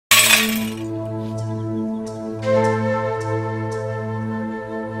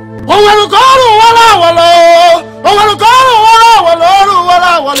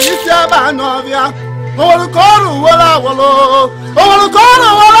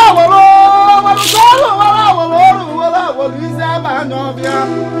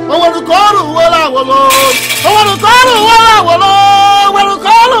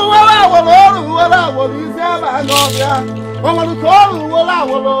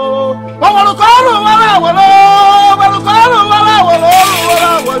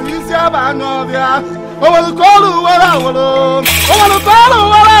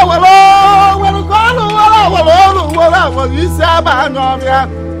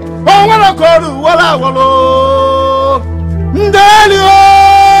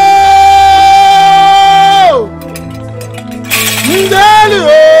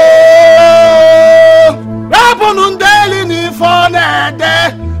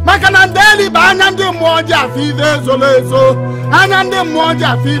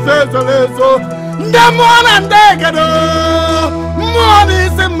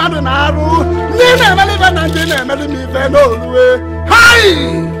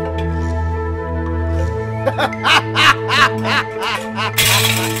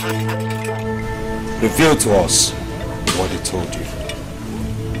Reveal to us what he told you.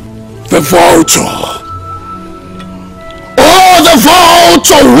 The vulture. Oh, the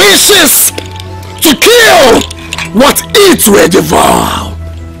vulture wishes to kill what it will devour.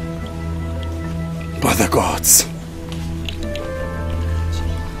 But the gods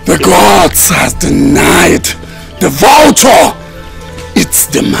has denied the vulture its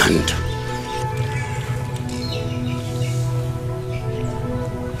demand.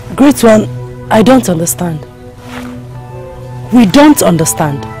 Great one, I don't understand. We don't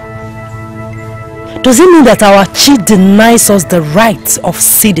understand. Does it mean that our chi denies us the right of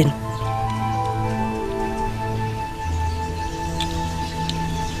seeding?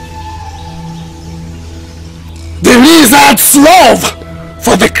 The lizard's love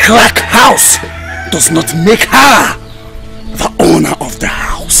for the crack house does not make her the owner of the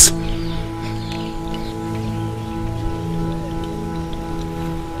house.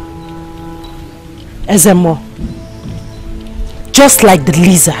 Ezemo, just like the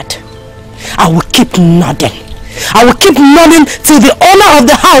lizard, I will keep nodding. I will keep nodding till the owner of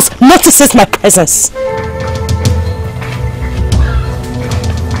the house notices my presence.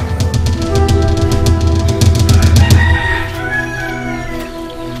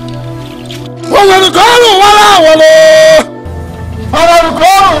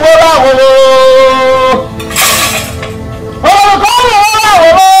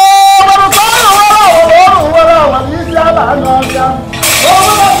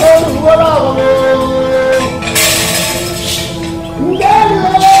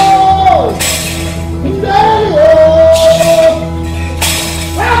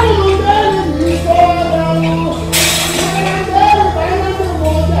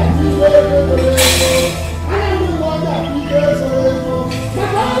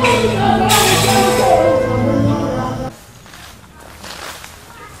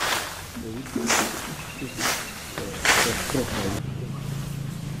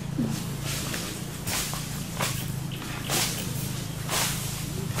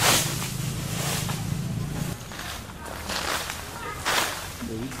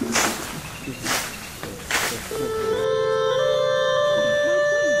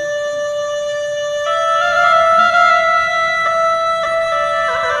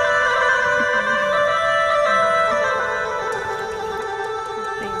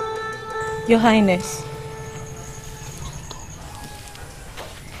 Your Highness.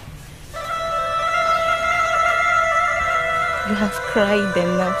 You have cried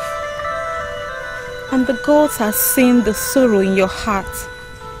enough. And the gods have seen the sorrow in your heart.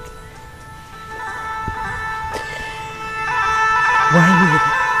 Why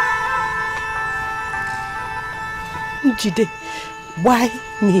me? Jide, why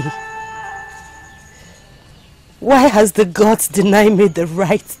me? Why has the gods denied me the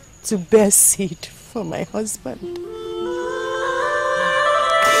right to bear seed for my husband?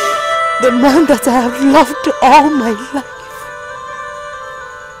 The man that I have loved all my life.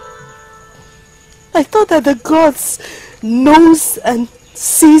 I thought that the gods knows and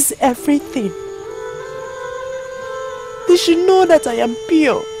sees everything. They should know that I am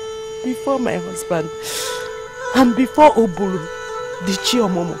pure before my husband and before Obulu, the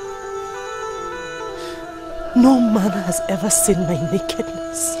Chiomomo. No man has ever seen my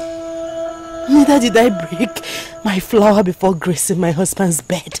nakedness. Neither did I break my flower before gracing my husband's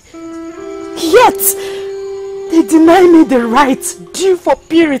bed. Yet, they deny me the right due for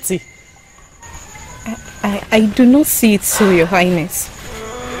purity. I do not see it so, Your Highness.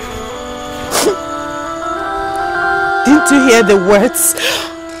 Didn't you hear the words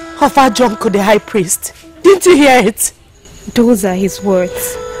of Okonkwo the high priest? Didn't you hear it? Those are his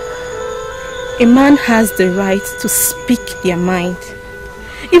words. A man has the right to speak their mind,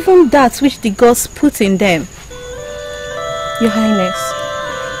 even that which the gods put in them. Your Highness,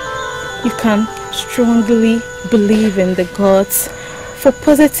 you can strongly believe in the gods for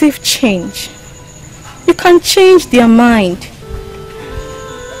positive change. You can change their mind.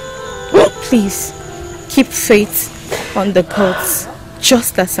 Please, keep faith on the gods,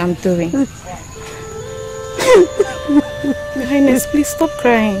 just as I'm doing. Your Highness, please stop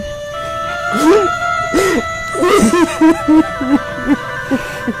crying.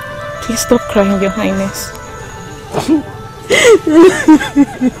 Please stop crying, Your Highness.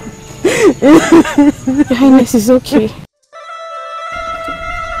 Your Highness is okay.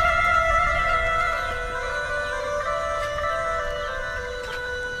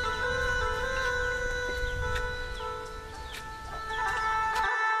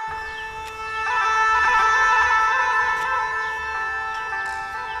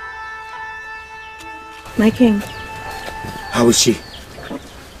 My king. How is she?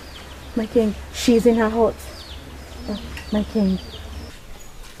 My king, she's in her hut. My king.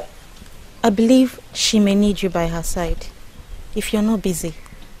 I believe she may need you by her side. If you're not busy,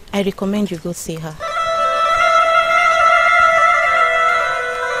 I recommend you go see her.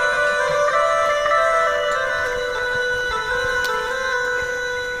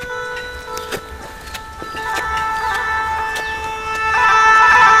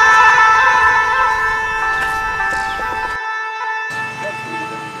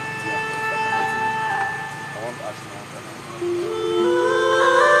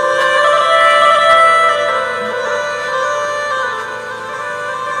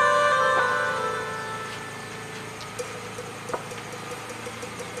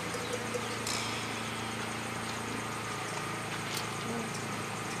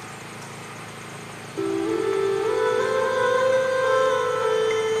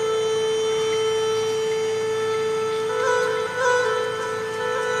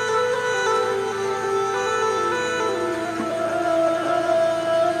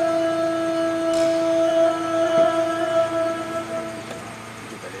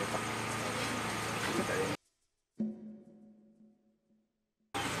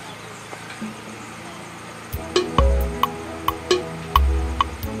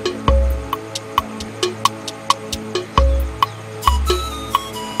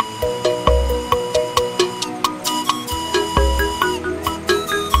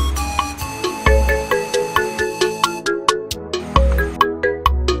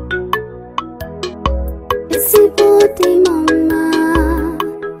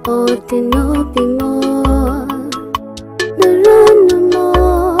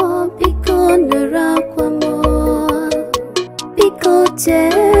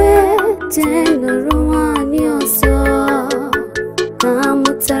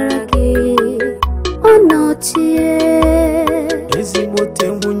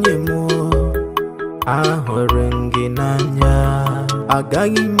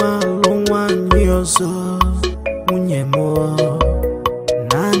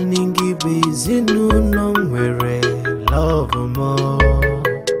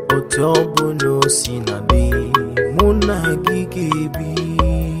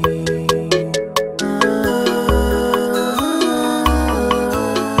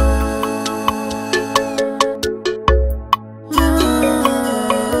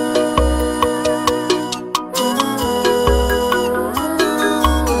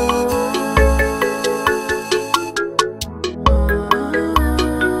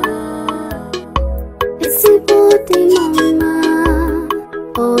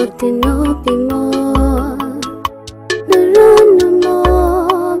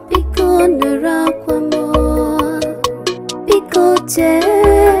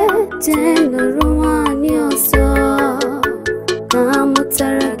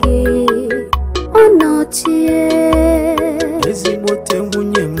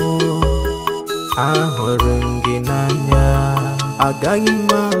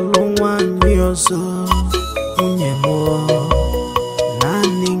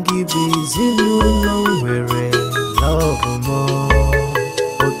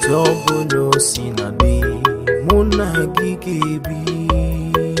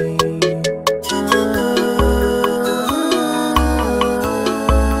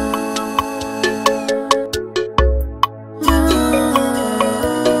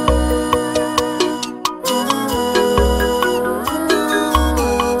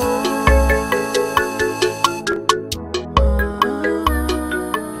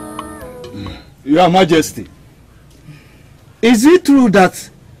 Your Majesty, is it true that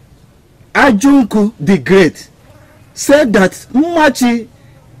Ajunku the Great said that Mmachi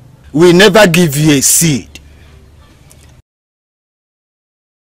will never give you a seed?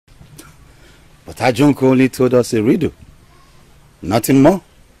 But Ajunku only told us a riddle. Nothing more.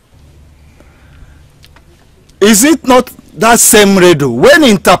 Is it not that same riddle, when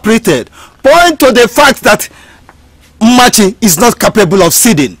interpreted, point to the fact that Mmachi is not capable of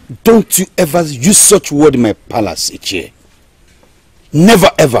seeding? Don't you ever use such word in my palace, Ichie. Never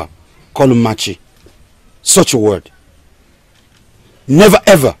ever call Mmachi such a word. Never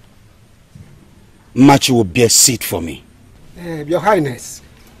ever. Mmachi will bear seed for me. Your Highness,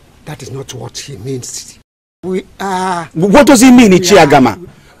 that is not what he means. We are... What does he mean, Ichie Agama?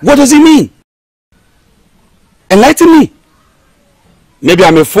 What does he mean? Enlighten me. Maybe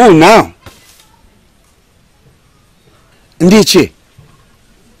I'm a fool now. Ndiche,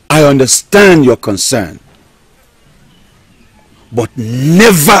 I understand your concern. But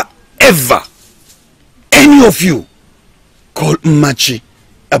never, ever, any of you call Mmachi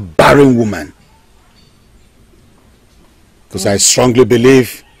a barren woman. Because I strongly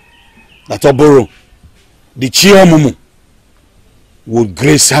believe that Oboro, the Chiomumu, will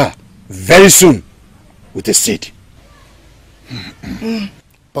grace her very soon with a seed.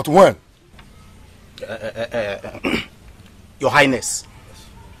 But when? Your Highness,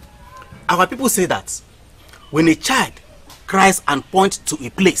 our people say that when a child cries and points to a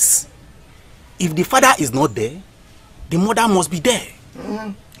place, if the father is not there, the mother must be there.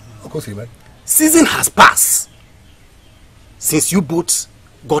 Of course, man. Season has passed since you both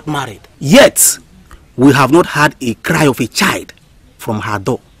got married. Yet, we have not had a cry of a child from her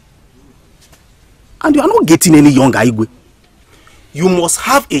door. And you are not getting any younger, Igwe. You must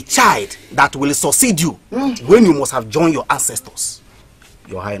have a child that will succeed you when you must have joined your ancestors.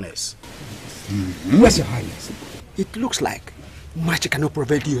 Your Highness. Where's Your Highness? It looks like Mmachi cannot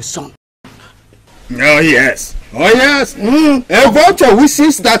provide you a son. Oh yes. Oh yes. A vulture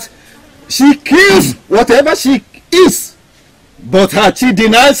wishes that she kills whatever she is. But her chi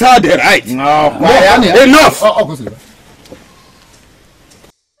denies her the right. No, enough!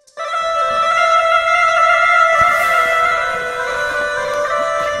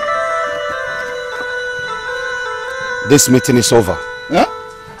 This meeting is over. Huh?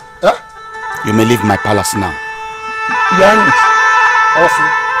 Huh? You may leave my palace now.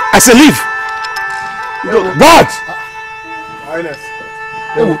 I say leave! God! Highness.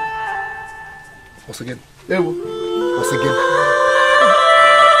 Once again. Once again.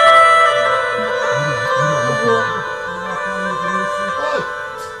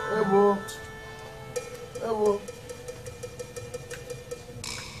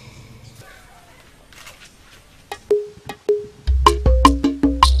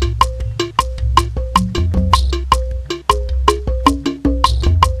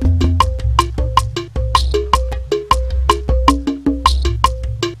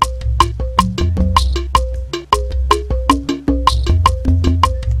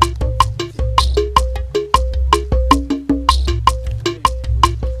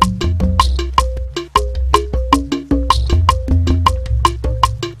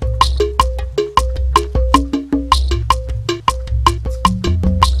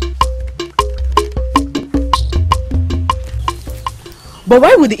 But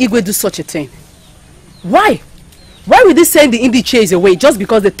why would the Igwe do such a thing? Why? Why would they send the Indi chase away just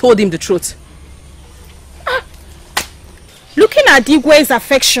because they told him the truth? Looking at Igwe's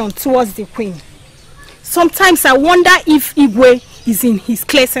affection towards the queen, sometimes I wonder if Igwe is in his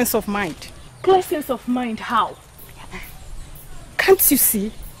clear sense of mind. Clear sense of mind, how? Can't you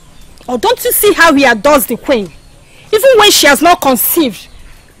see? Or don't you see how he adores the queen? Even when she has not conceived,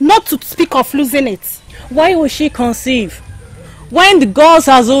 not to speak of losing it. Why will she conceive? When the gods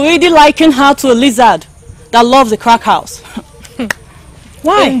has already likened her to a lizard that loves the crack house.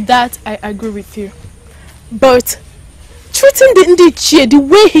 Why? In that, I agree with you. But treating the Ndichie the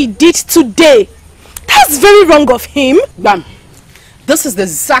way he did today, that's very wrong of him. Bam. This is the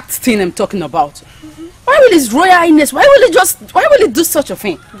exact thing I'm talking about. Why will his royal highness, why will he do such a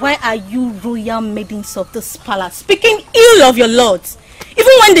thing? Why are you royal maidens of this palace speaking ill of your lords?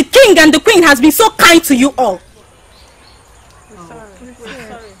 Even when the king and the queen has been so kind to you all.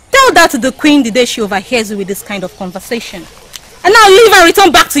 Tell that to the queen the day she overhears you with this kind of conversation. And now leave and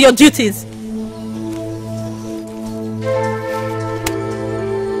return back to your duties.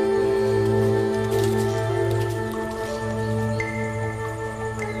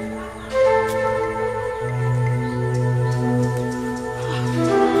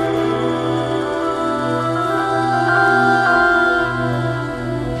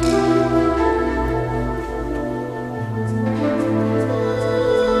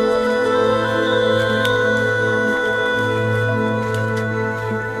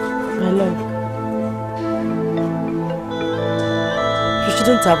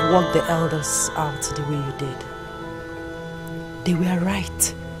 shouldn't have walked the elders out the way you did. They were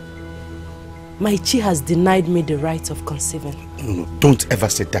right. My chi has denied me the right of conceiving. No, don't ever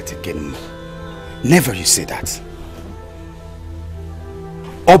say that again. Never you say that.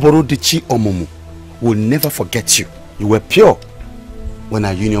 Oboro Dichi Omomu will never forget you. You were pure when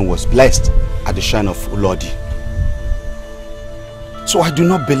our union was blessed at the shrine of Ulodi. So I do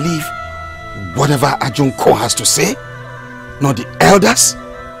not believe whatever Okonkwo has to say, nor the elders.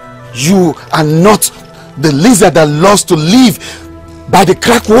 You are not the lizard that loves to live by the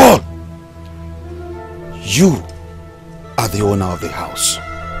crack wall. You are the owner of the house.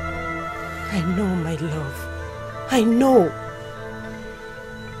 I know, my love. I know.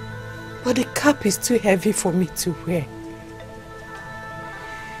 But the cap is too heavy for me to wear.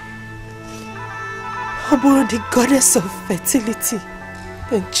 Oboro, the goddess of fertility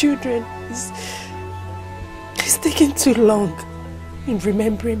and children, is taking too long in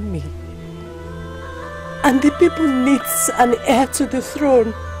remembering me. And the people need an heir to the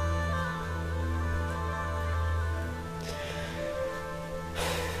throne.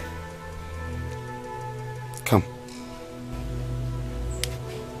 Come.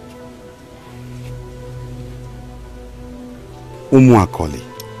 Umuakoli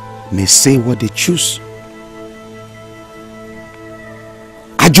may say what they choose.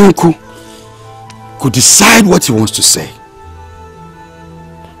 Okonkwo could decide what he wants to say.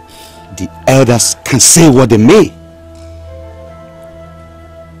 The elders can say what they may.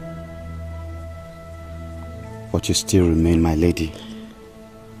 But you still remain my lady.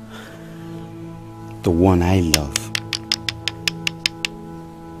 The one I love.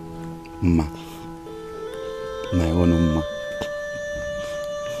 Ma. My own Ma.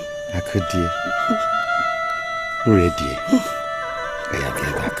 Akudie. Ready.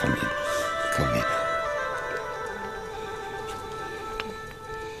 Come in. Come in.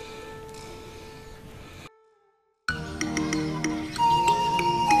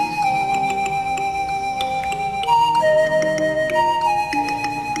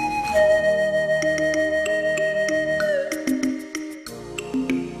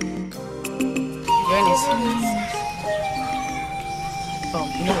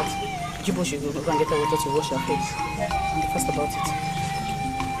 You know what? Jibo should go and get her water to wash her face. I'm fast about it.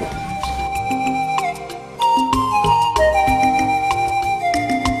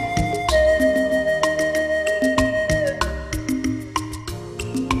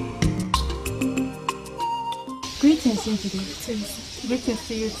 Greetings, Injidi. Greetings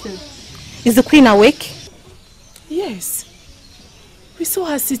to you too. Is the queen awake? Yes. We saw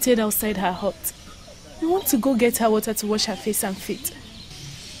her seated outside her hut. We want to go get her water to wash her face and feet.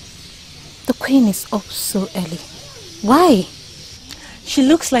 The queen is up so early. Why? She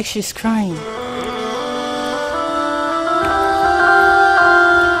looks like she's crying.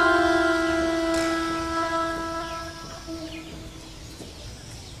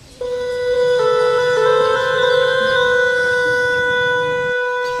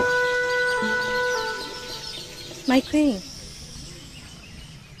 My queen,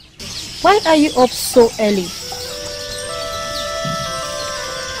 why are you up so early?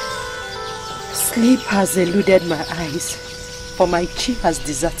 Sleep has eluded my eyes, for my chi has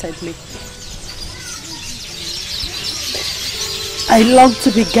deserted me. I long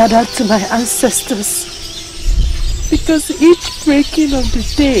to be gathered to my ancestors, because each breaking of the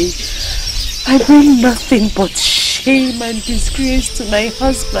day, I bring nothing but shame and disgrace to my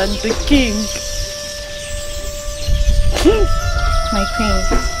husband, the king. My queen,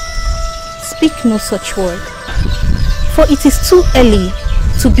 speak no such word, for it is too early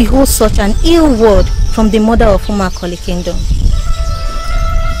to behold such an ill word from the mother of Umakoli kingdom.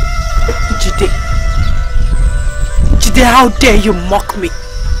 Jide, how dare you mock me?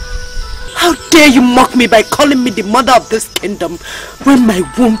 How dare you mock me by calling me the mother of this kingdom when my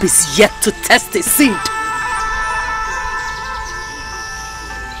womb is yet to test a seed?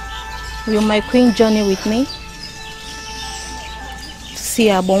 Will my queen journey with me? See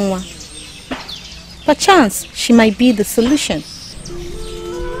Abonwa. Perchance she might be the solution.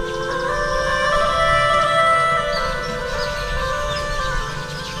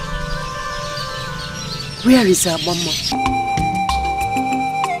 Where is Abonwa?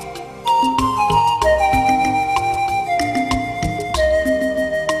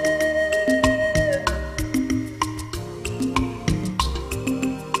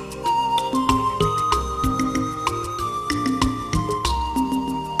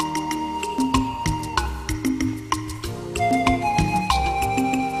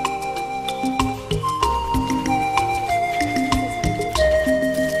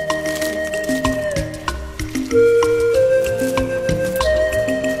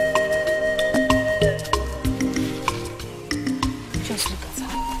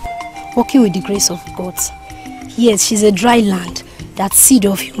 okay with the grace of God. Yes, she's a dry land. That seed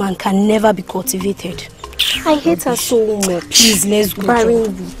of human can never be cultivated. I hate her so much. Please, let's go.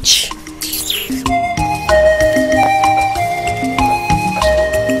 Barren witch.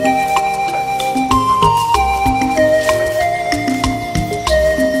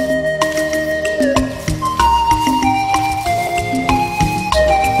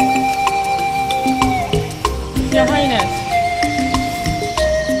 Your Highness.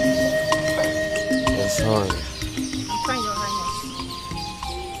 Yes, sorry. I'm fine, Your Highness.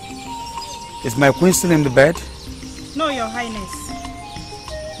 Is my queen still in the bed? No, Your Highness.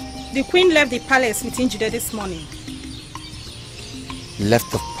 The queen left the palace with Njide this morning.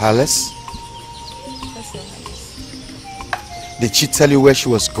 Left the palace? Yes, Your Highness. Did she tell you where she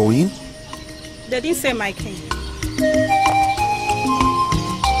was going? They didn't say, my king.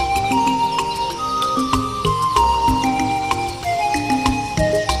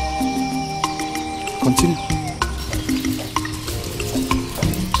 Continue.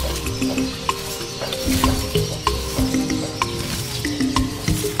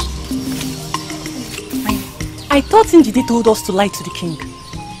 I thought Njide told us to lie to the king.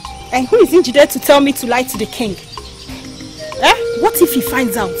 And who is Njide to tell me to lie to the king? What if he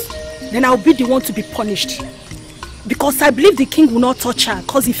finds out? Then I'll be the one to be punished. Because I believe the king will not touch her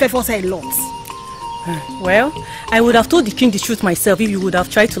because he favors her a lot. Well, I would have told the king the truth myself if you would have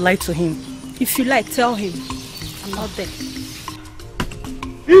tried to lie to him. If you like, tell him. I'm not there.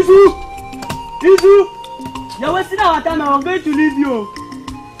 Izu! Izu! You're wasting our time. I'm going to leave you.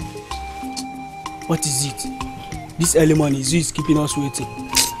 What is it? This early morning, Izu is keeping us waiting.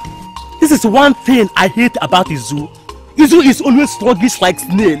 This is one thing I hate about Izu. Izu is always sluggish like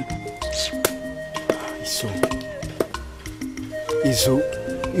snail. Izu,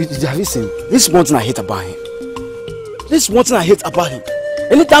 have you seen? This is one thing I hate about him. This is one thing I hate about him.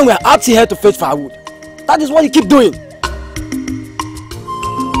 Anytime we are out here to fetch firewood, that is what he keep doing.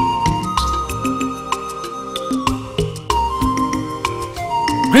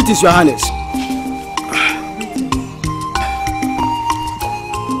 Greetings, Your Highness.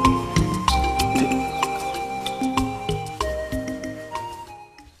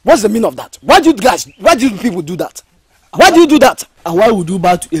 What's the meaning of that? Why do you people do that? Why do you do that? And why would you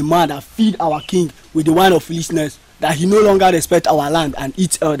bow to a man that feed our king with the wine of foolishness, that he no longer respect our land and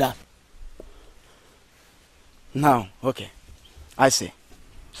eats elder? Now, okay, I say,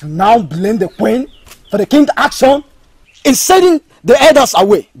 you now blame the queen for the king's action in sending the elders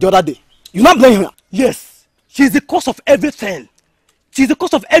away the other day. You not blame her? Yes, she is the cause of everything. She is the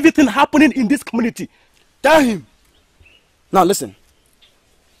cause of everything happening in this community. Tell him. Now listen.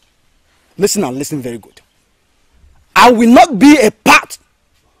 Listen and listen very good. I will not be a part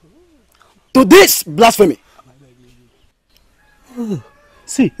to this blasphemy.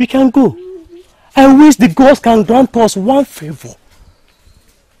 See, we can go. I wish the gods can grant us one favor.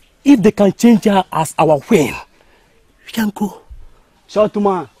 If they can change her as our queen, we can go. Short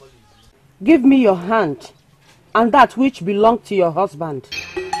man. Give me your hand and that which belonged to your husband.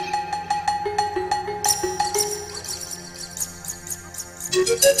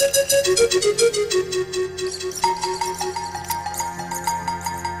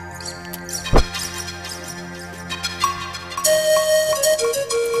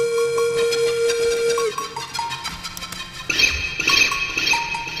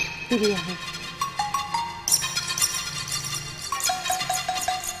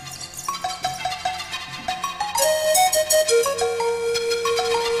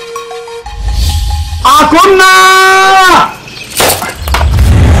 Akuna!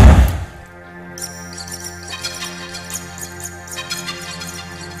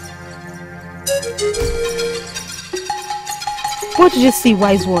 What did you see,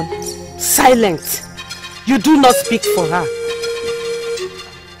 wise one? Silent. You do not speak for her.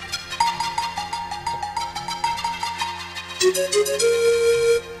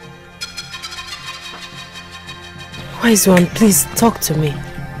 Wise one, please talk to me.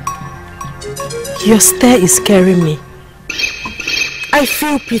 Your stare is scaring me. I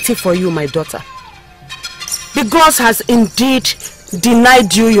feel pity for you, my daughter. The gods has indeed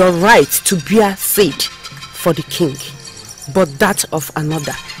denied you your right to bear seed for the king, but that of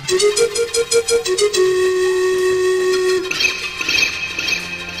another.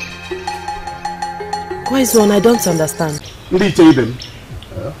 Wise one, I don't understand.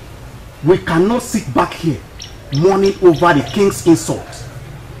 We cannot sit back here mourning over the king's insult.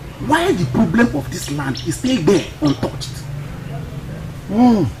 Why the problem of this land is still there untouched?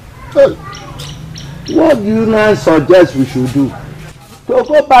 Hey, what do you now suggest we should do? To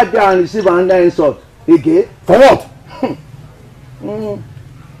go back there and receive another insult again? For what?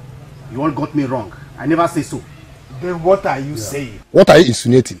 You all got me wrong. I never say so. Then what are you saying? What are you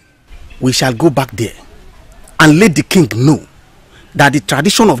insinuating? We shall go back there and let the king know that the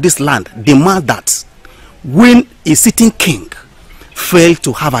tradition of this land demands that when a sitting king fails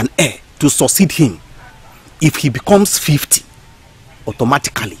to have an heir to succeed him, if he becomes 50,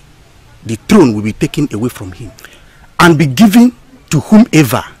 automatically the throne will be taken away from him and be given to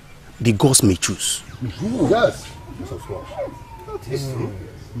whomever the gods may choose. Yes. Yes, of course. That is true.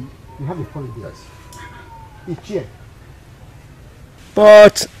 You have a point, yes.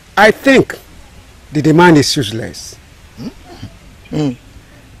 But I think the demand is useless.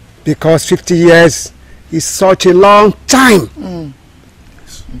 Because 50 years is such a long time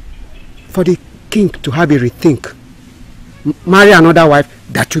for the king to have a rethink. Marry another wife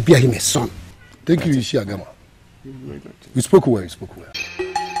that will bear him a son. Thank you, Ishiagama. You spoke well, you spoke well.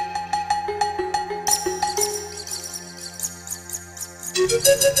 Drink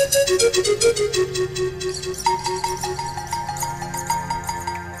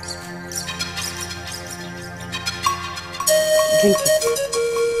it.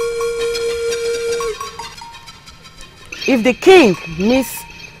 If the king meets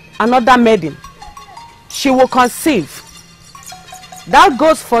another maiden, she will conceive. That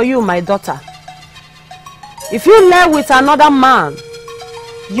goes for you, my daughter. If you lay with another man,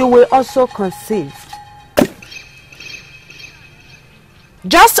 you will also conceive.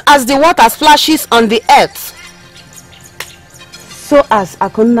 Just as the water splashes on the earth, so as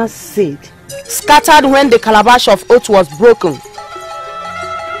Akunna's seed scattered when the calabash of oat was broken.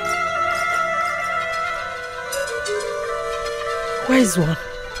 Wise one,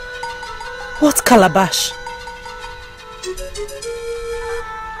 what calabash?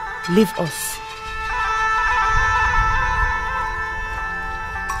 Leave us.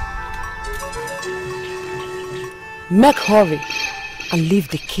 Make hurry and leave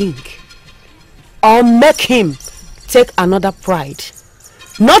the king, or make him take another bride.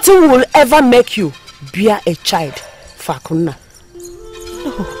 Nothing will ever make you bear a child for Akunna.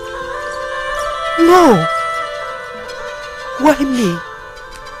 No. Why me?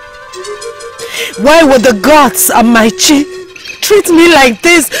 Why would the gods and my chi treat me like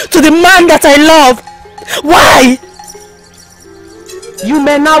this to the man that I love? Why? You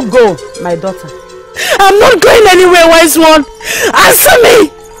may now go, my daughter. I'm not going anywhere, wise one. Answer me!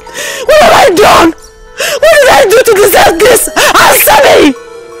 What have I done? What did I do to deserve this? Answer me!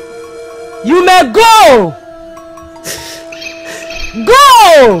 You may go!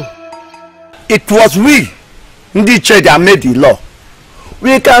 Go! It was we, Ndiche, that made the law.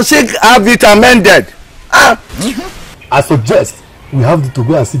 We can seek have it amended. I suggest we have to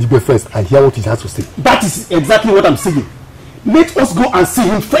go and see the boy first and hear what he has to say. That is exactly what I'm saying. Let us go and see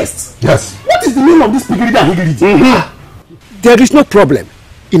him first. Yes. What is the name of this piggy and higgy? There is no problem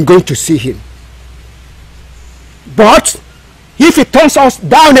in going to see him. But if he turns us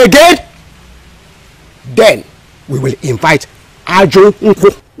down again, then we will invite Ajo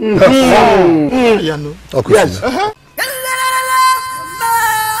Nkwo. Yes.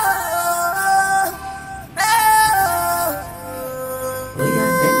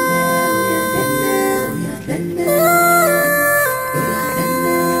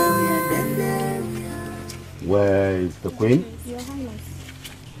 Where is the queen?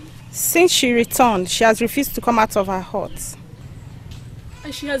 Since she returned, she has refused to come out of her hut.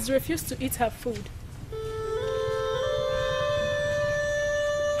 And she has refused to eat her food.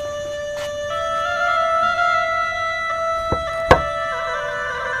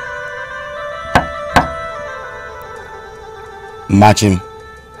 Marching,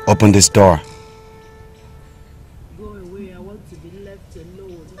 open this door. Go away, I want to be left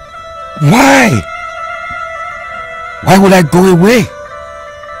alone. Why? Why would I go away?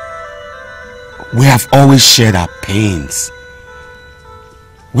 We have always shared our pains.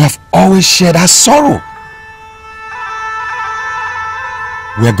 We have always shared our sorrow.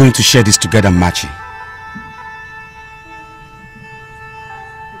 We are going to share this together, Machi.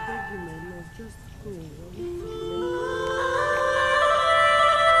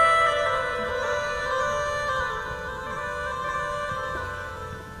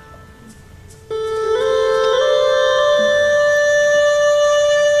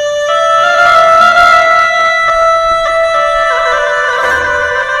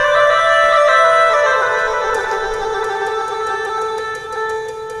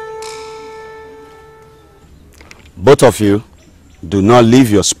 Both of you, do not leave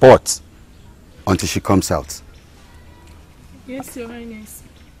your spot until she comes out. Yes, Your Highness.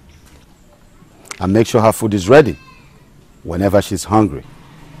 And make sure her food is ready whenever she's hungry.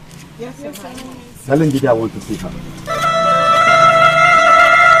 Yes, Your Highness. Tell Ndidi I want to see her.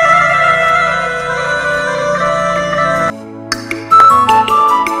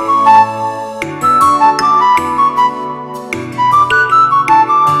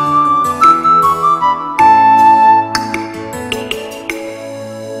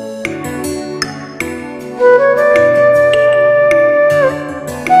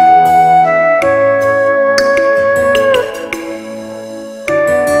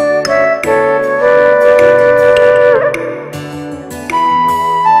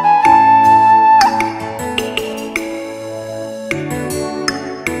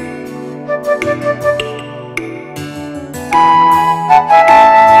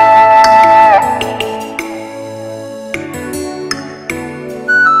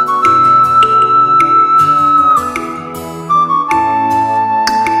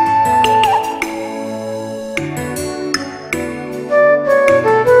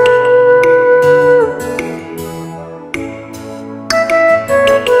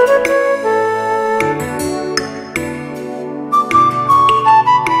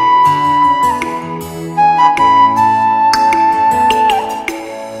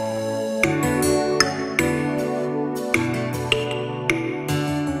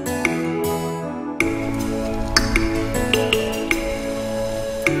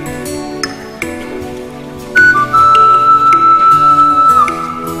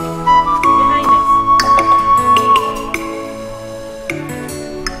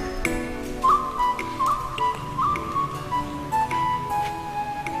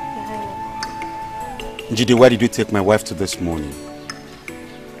 Njide, where did you take my wife to this morning?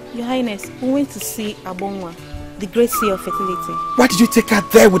 Your Highness, we went to see Abonwa, the great sea of fertility. Why did you take her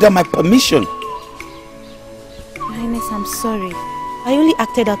there without my permission? Your Highness, I'm sorry. I only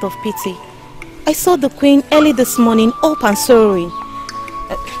acted out of pity. I saw the queen early this morning up and sorrowing,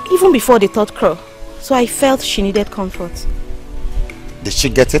 even before the third crow. So I felt she needed comfort. Did she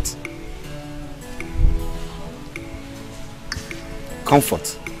get it?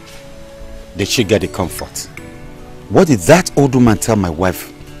 Comfort. Did she get the comfort? What did that old woman tell my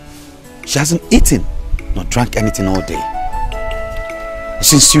wife? She hasn't eaten nor drank anything all day.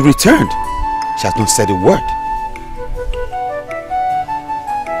 Since you returned, she has not said a word.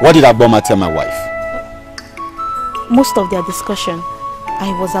 What did Aboma tell my wife? Most of their discussion,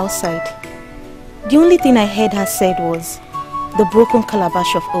 I was outside. The only thing I heard her said was the broken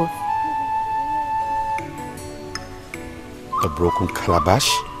calabash of oath. The broken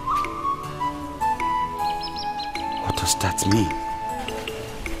calabash? What does that mean?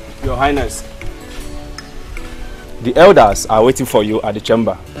 Your Highness, the elders are waiting for you at the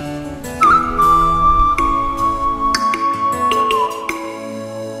chamber.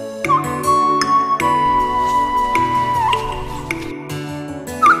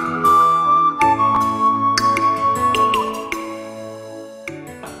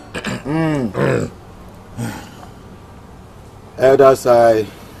 Elders, I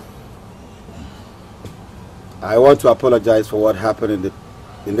want to apologize for what happened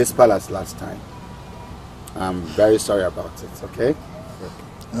in this palace last time. I'm very sorry about it, okay?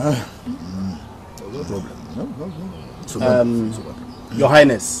 No problem. Your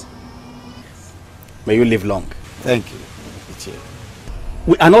Highness, may you live long. Thank you.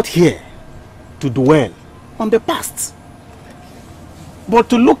 We are not here to dwell on the past, but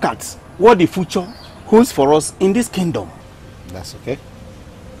to look at what the future holds for us in this kingdom. That's okay.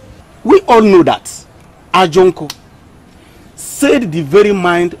 We all know that Okonkwo said the very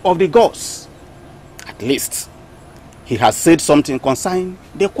mind of the gods. At least, he has said something concerning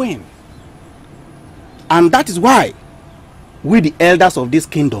the queen. And that is why we, the elders of this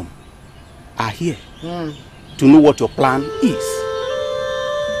kingdom, are here to know what your plan is.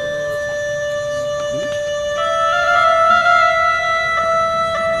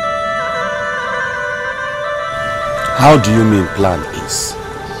 How do you mean plan is?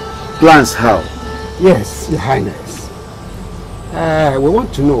 Plans how? Yes, Your Highness. We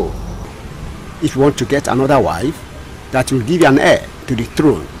want to know if you want to get another wife that will give you an heir to the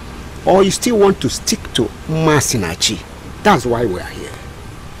throne, or you still want to stick to Masinachi. That's why we are here.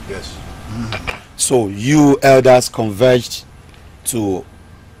 Yes. So you elders converged to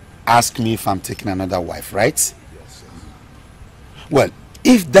ask me if I'm taking another wife, right? Yes. Well,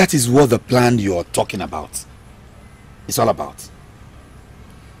 if that is what the plan you're talking about is all about,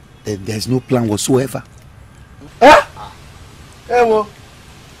 then there's no plan whatsoever.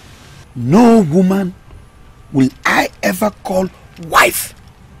 No woman will I ever call wife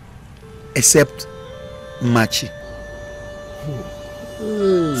except Machi.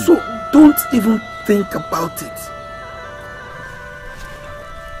 So don't even think about it.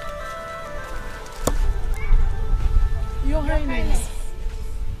 Your Highness.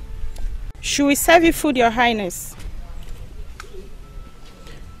 Should we serve you food, Your Highness?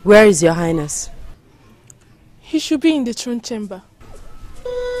 Where is Your Highness? He should be in the throne chamber.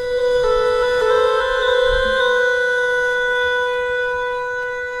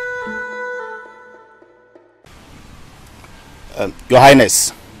 Your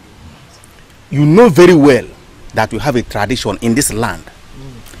Highness, you know very well that we have a tradition in this land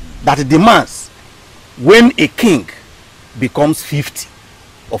that demands when a king becomes 50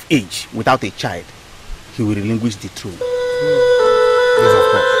 of age without a child, he will relinquish the throne. Yes, of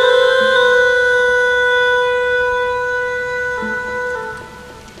course.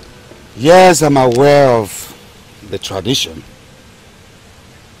 Yes, I'm aware of the tradition.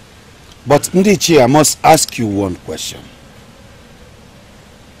 But Ndichi, I must ask you one question.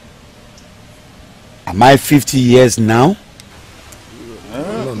 Am I 50 years now?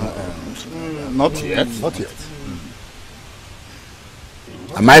 Not yet. Not yet.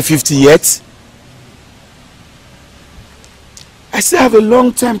 Am I 50 yet? I still have a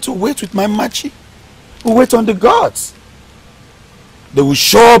long time to wait with my Machi. We'll wait on the gods. They will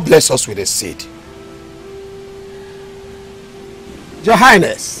sure bless us with a seed. Your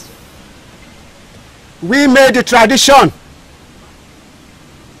Highness, we made the tradition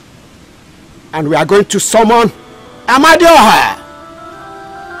And we are going to summon Amadioha,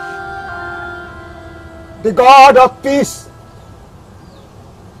 the god of peace.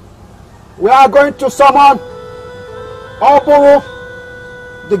 We are going to summon Oburu,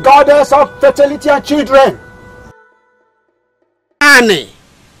 the goddess of fertility and children. Ani,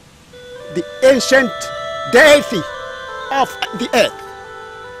 the ancient deity of the earth.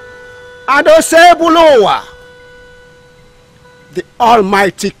 Adosebulowa, the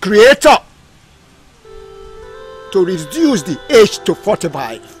almighty creator, to reduce the age to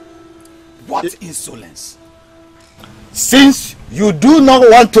 45. What insolence! Since you do not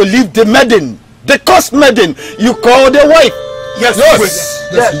want to leave the maiden, the cursed maiden, you call the wife. Yes,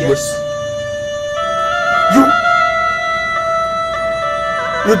 yes, yes.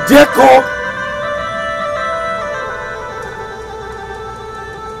 You dare call?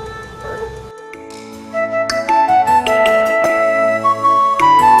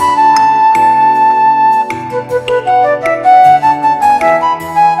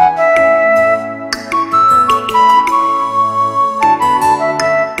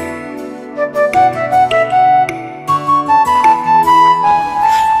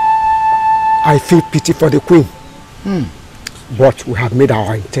 I feel pity for the queen, but we have made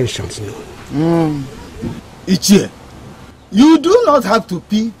our intentions known. Ichie, you do not have to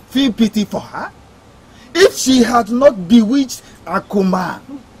feel pity for her. If she had not bewitched Akuma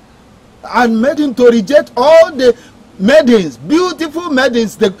and made him to reject all the maidens, beautiful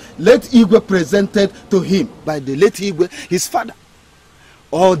maidens the late Igwe presented to him by the late Igwe, his father,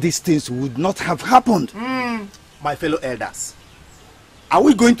 all these things would not have happened. My fellow elders, are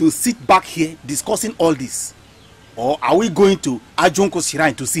we going to sit back here discussing all this? Or are we going to Ajonko's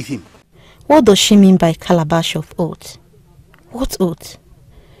shrine to see him? What does she mean by calabash of oath? What oath?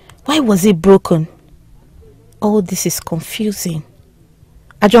 Why was it broken? All this is confusing.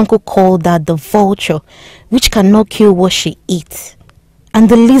 Ajonko called that the vulture, which cannot kill what she eats, and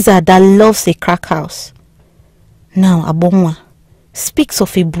the lizard that loves a crack house. Now Abonwa speaks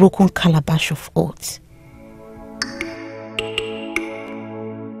of a broken calabash of oath.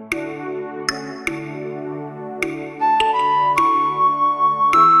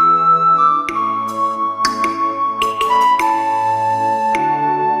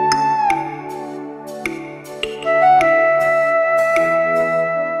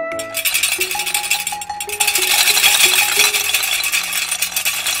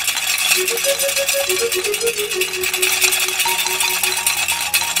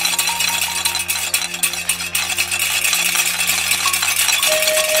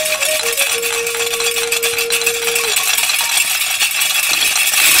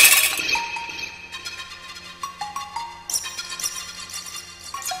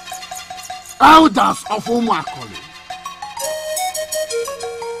 Elders of Umuakoli.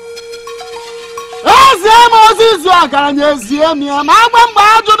 Moses Wagaranya Ziemia, Mamma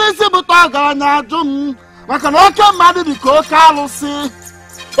Bajun is able to Garana Jum, Makanoka Madi Kokalusi.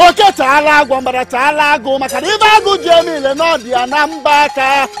 Okay, Talago, Maratalago, Makariva, Jamie, Lenodi, and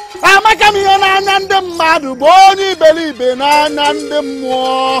Ambaka. Amakamian and the Madu, Boni, Belly, Benan, and the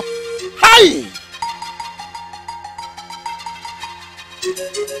more. Hi!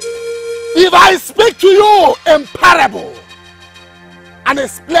 If I speak to you in parable and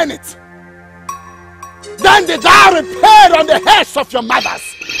explain it, then the dowry paid on the heads of your mothers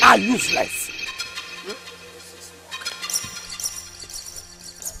are useless.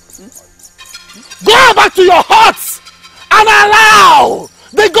 Go back to your huts and allow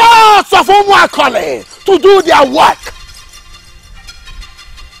the gods of Umuakole to do their work.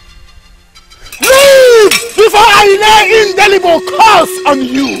 Leave before I lay indelible curse on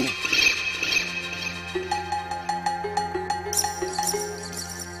you.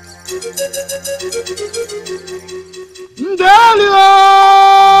 Ndelio!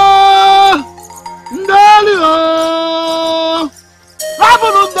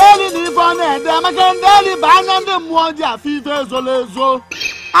 Rabunu Ndeli ni fone de makandeli ba nande muoji afive zolezo.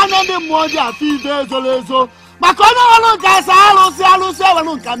 Anande muoji afive zolezo. Makono wanu ka sa alusi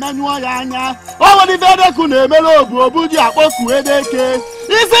wanu ka nanu ya anya. Owo di vede ku na emele obuji akpoku edeke.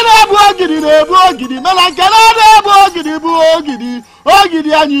 Isi na ebu ogidi mela nke na ebu ogidi bu ogidi.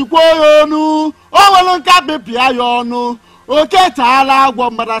 Ogidi anyi kwo yonu. Owo nka bepi ayonu. Oke taala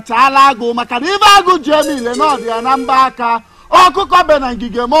agwo mbara taala agụ maka na ibe agụ jemile na ọdịya na mba aka. Ọkụkọ be na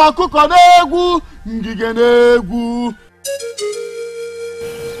ngige ma ọkụkọ na-egwu ngige na-egwu.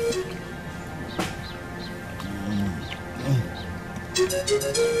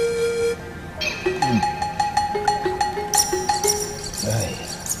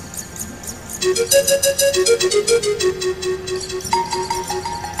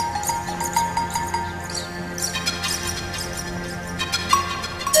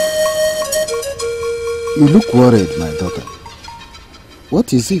 You look worried, my daughter.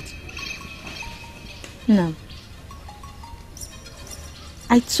 What is it? No.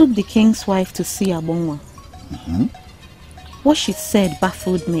 I took the king's wife to see Abonwa. What she said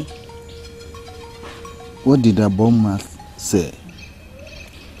baffled me. What did Abonwa say?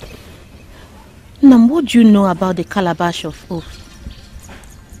 Nam, what do you know about the calabash of oath?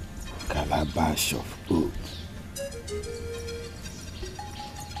 Calabash of oath.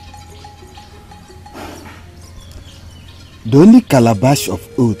 The only calabash of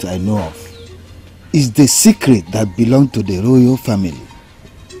oath I know of is the secret that belonged to the royal family.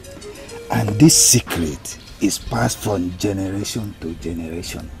 And this secret is passed from generation to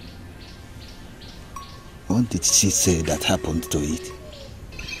generation. What did she say that happened to it?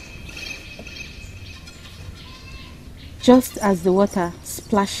 Just as the water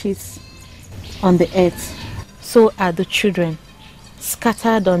splashes on the earth, so are the children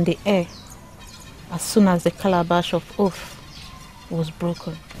scattered on the air as soon as the calabash of oath was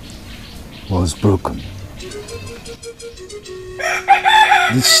broken. Was broken.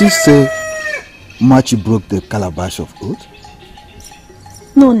 Did she say Machi broke the calabash of oath?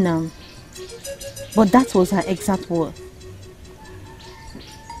 No, Nam. But that was her exact word.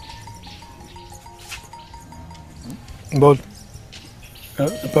 But,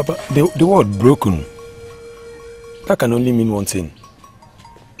 Papa, the word broken, that can only mean one thing.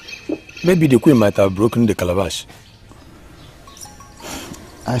 Maybe the queen might have broken the calabash.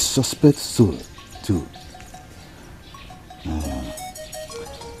 I suspect so, too.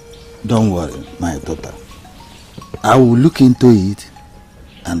 Don't worry, my daughter. I will look into it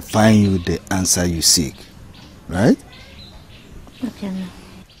and find you the answer you seek. Right? Okay, now.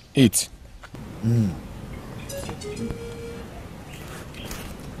 Eat.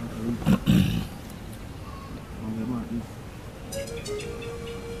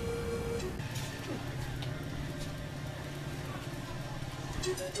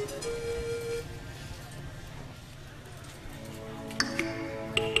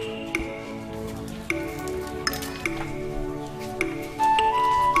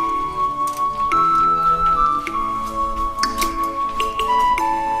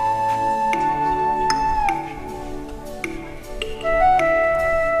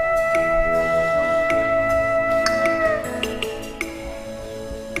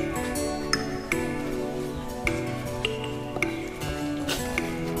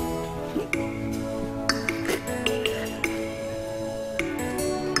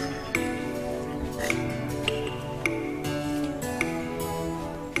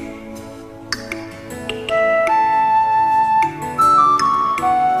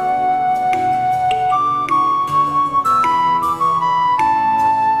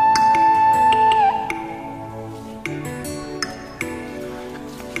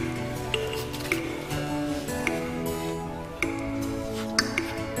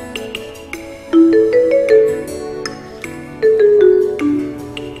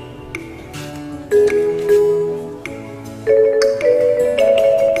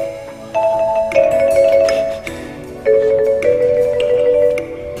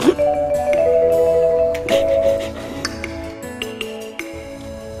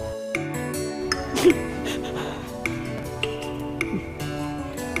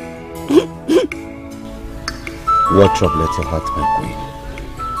 What troubled your heart, my queen?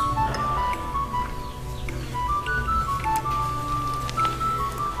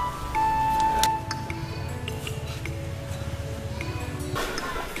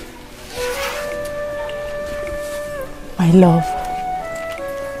 My love,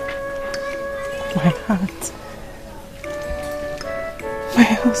 my heart, my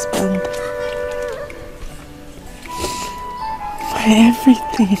husband, my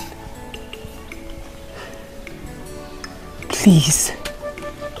everything. Please,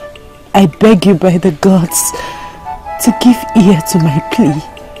 I beg you by the gods to give ear to my plea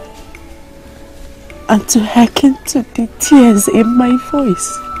and to hearken to the tears in my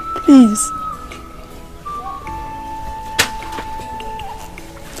voice, please.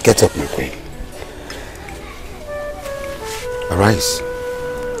 Get up, my queen. Arise.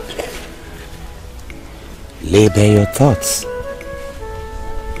 Lay bare your thoughts,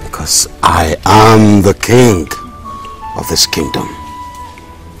 because I am the king of this kingdom.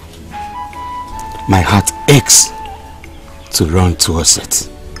 My heart aches to run towards it.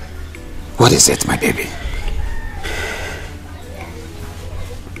 What is it, my baby?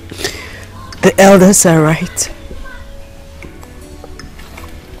 The elders are right.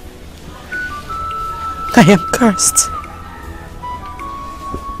 I am cursed.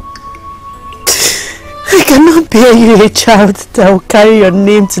 I cannot bear you a child that will carry your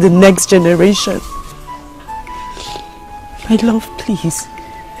name to the next generation. My love, please.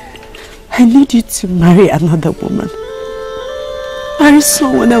 I need you to marry another woman. Marry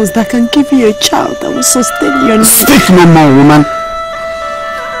someone else that can give you a child that will sustain your needs. Speak no more, woman.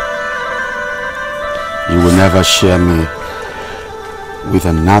 You will never share me with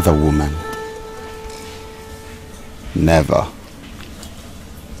another woman. Never.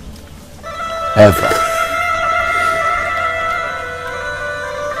 Ever.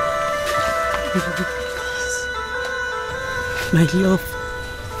 My love,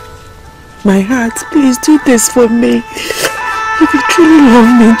 my heart, please do this for me. If you truly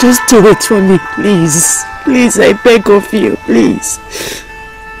love me, just do it for me, please. Please, I beg of you, please.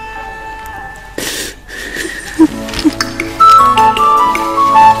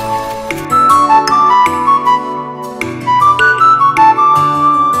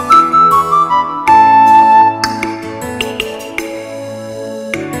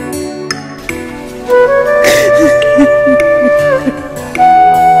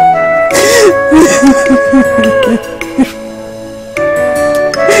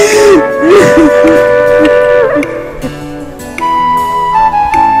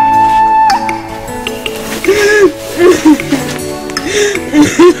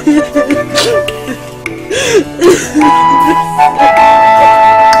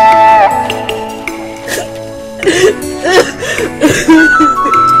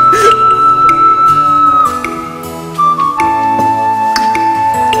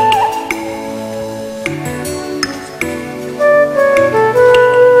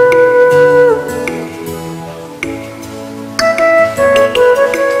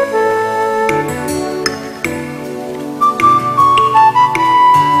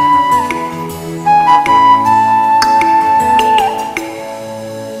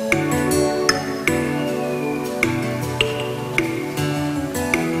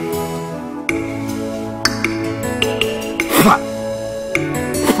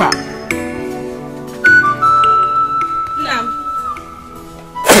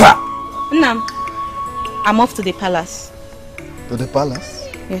 I'm off to the palace. To the palace?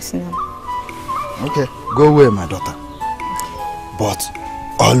 Yes, Nam. Okay, go away, my daughter. But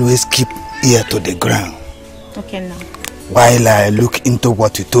always keep ear to the ground. Okay, Nam. While I look into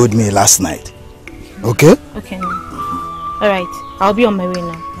what you told me last night. Okay? Okay, Nam. Alright, I'll be on my way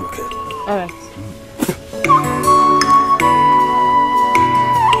now. Okay. Alright.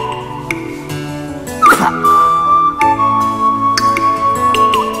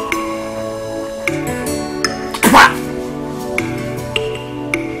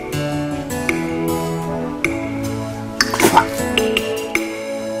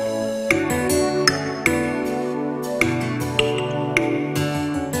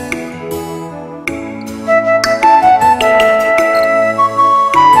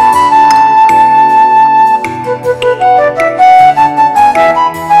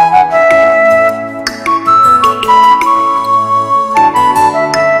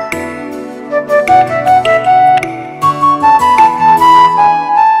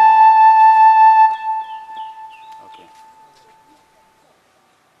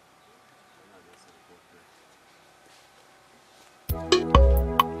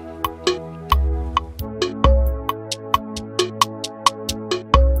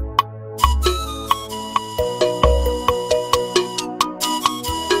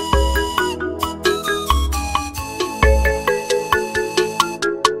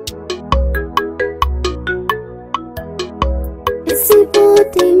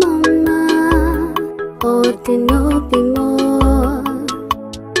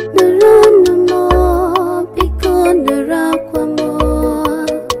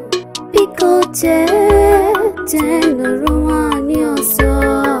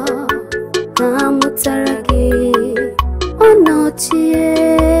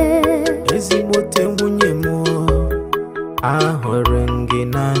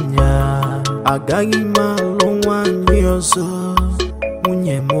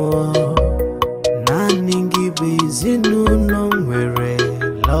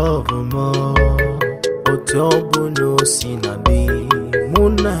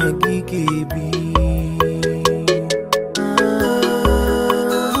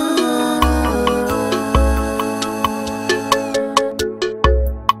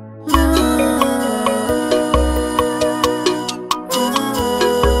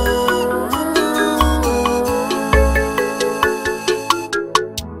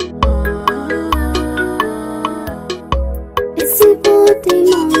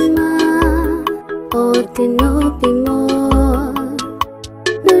 Oti no be more.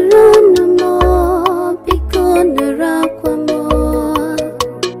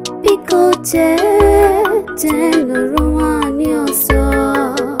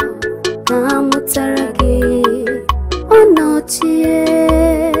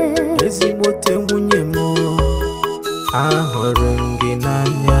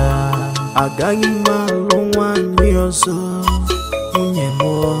 agaghị m alụ nwanyị ọzọ nwunye m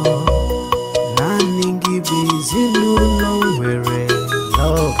naanị gị bụ ezinụlọ nwere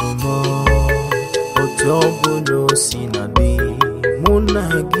lọvụ m otu ọbụla o si na dị mụ na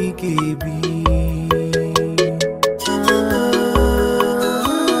gị ga-ebi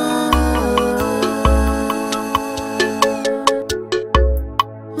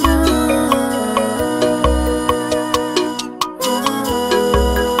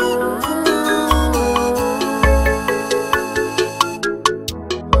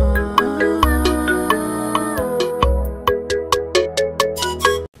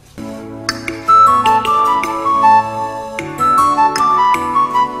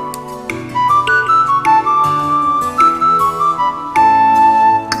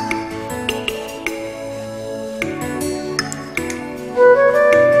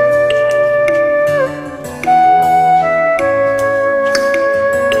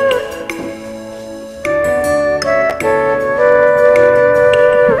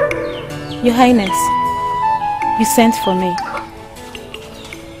Your Highness, you sent for me.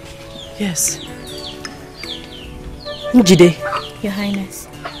 Yes. Njide. Your Highness.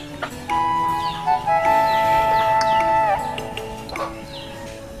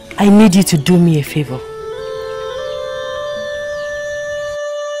 I need you to do me a favor.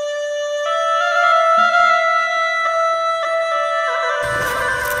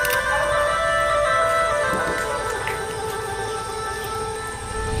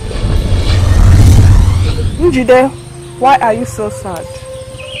 Njide, why are you so sad?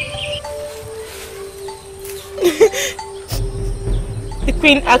 The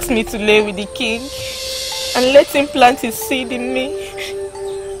queen asked me to lay with the king and let him plant his seed in me.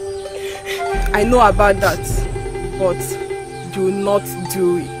 I know about that, but do not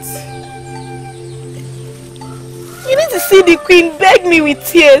do it. You need to see the queen beg me with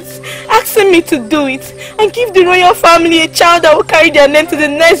tears, asking me to do it and give the royal family a child that will carry their name to the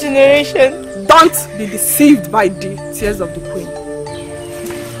next generation. Don't be deceived by the tears of the queen.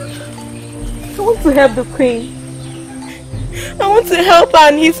 I want to help the queen. I want to help her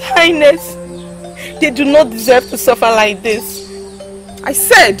and His Highness. They do not deserve to suffer like this. I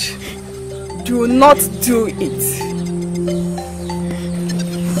said, do not do it.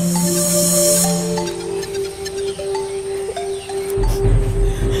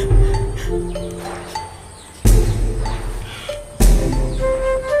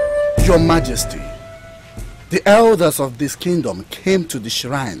 Your Majesty, the elders of this kingdom came to the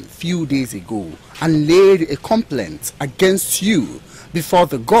shrine few days ago and laid a complaint against you before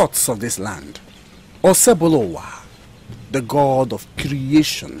the gods of this land. Osebolowa, the god of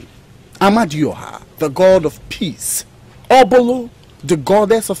creation. Amadioha, the god of peace. Obolo, the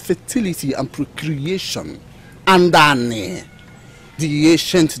goddess of fertility and procreation. And Ane, the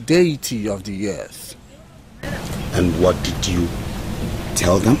ancient deity of the earth. And what did you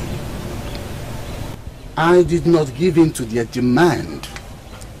tell them? I did not give in to their demand.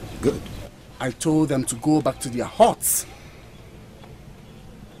 Good. I told them to go back to their huts.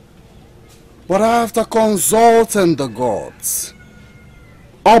 But after consulting the gods,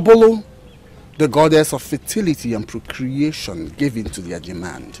 Obolo, the goddess of fertility and procreation, gave in to their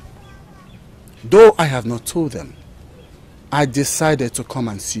demand. Though I have not told them, I decided to come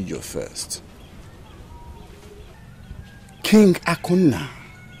and see you first. King Akunna,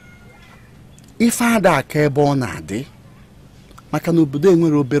 ife ada aka ebe ọ na-adị maka na obodo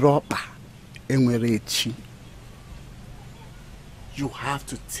enwere obere ọkpa enwere echi. You have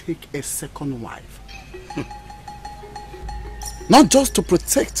to take a second wife. Not just to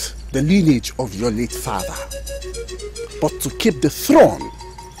protect the lineage of your late father, but to keep the throne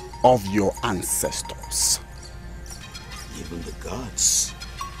of your ancestors. Even the gods,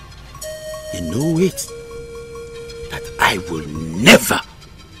 they know it, that I will never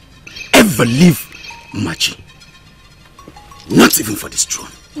ever leave Machi. Not even for this throne.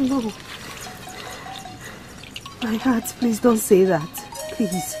 No. My heart, please don't say that.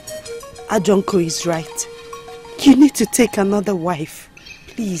 Please. Ajonko is right. You need to take another wife.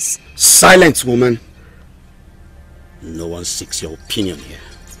 Please. Silence, woman. No one seeks your opinion here.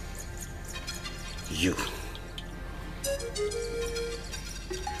 You.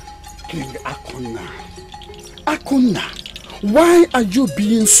 King Akunna. Akunna, why are you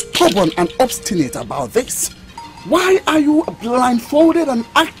being stubborn and obstinate about this? Why are you blindfolded and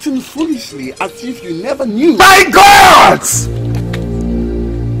acting foolishly as if you never knew? By gods!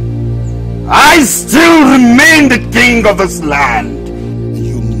 I still remain the king of this land.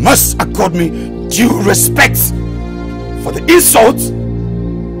 You must accord me due respect for the insult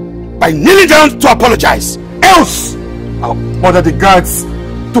by kneeling down to apologize. Else, I'll order the guards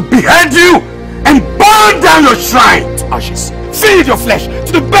to behead you and burn down your shrine to ashes. Feed your flesh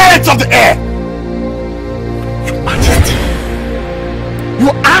to the birds of the air. Your Majesty, you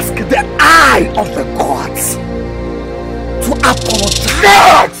ask the eye of the gods to apologize.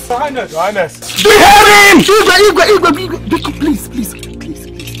 Your Highness. Behead him! Igwe, please.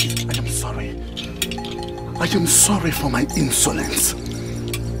 I am sorry. I am sorry for my insolence.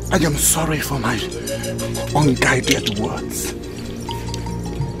 I am sorry for my unguided words.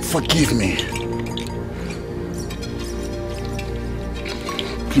 Forgive me.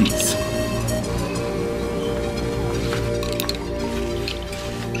 Please.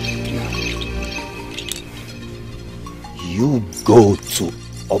 You go to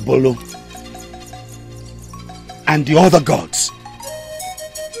Obolo and the other gods.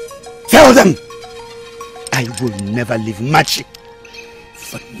 Tell them I will never leave Machi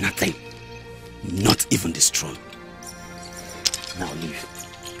for nothing. Not even this throne. Now leave.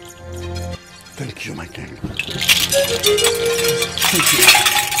 Thank you, my king. Thank you.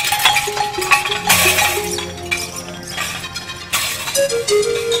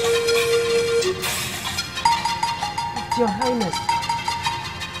 Your Highness.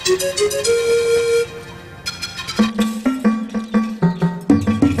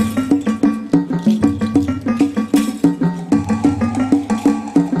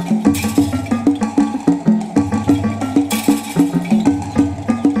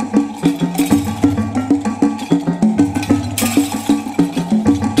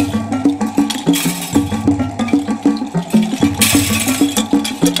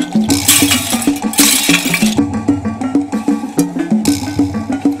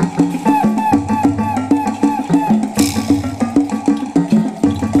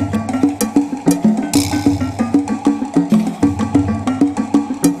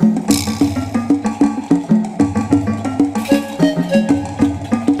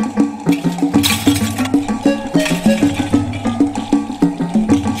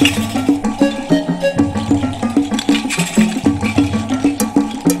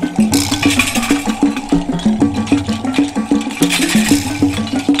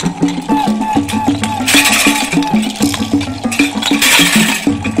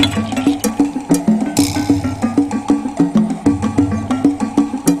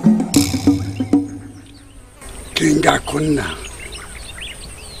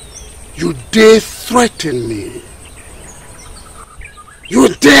 You dare threaten me. You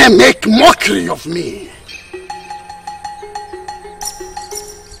dare make mockery of me.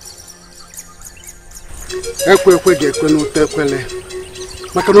 Ekwe gekwe n'ute ekwele.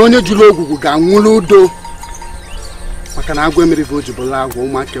 Maka na onye juru ogwugwu ga-anwụrụ udo. Maka na agwa emere voji bụla agwa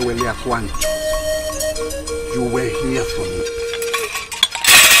ụmụaka weli akwa ncho. You were here for me.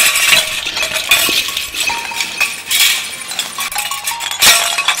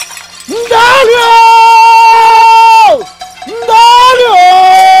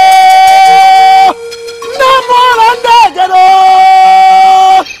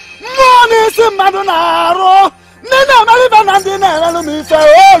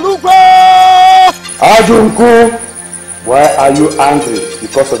 Ajunku, why are you angry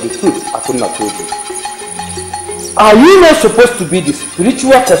because of the truth Akuna told you? Are you not supposed to be the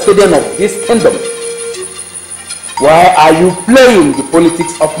spiritual custodian of this kingdom? Why are you playing the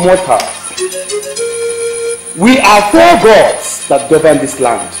politics of mortals? We are 4 gods that govern this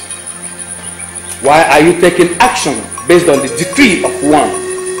land. Why are you taking action based on the decree of one?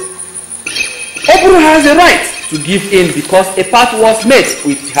 Oburu has a right to give in because a pact was made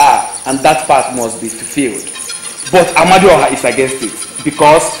with her and that pact must be fulfilled. But Amadioha is against it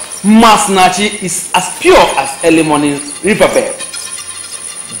because Masnachi is as pure as early morning riverbed.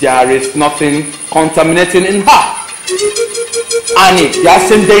 There is nothing contaminating in her. Ani, the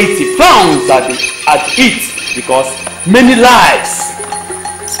same deity, frowns at it because many lives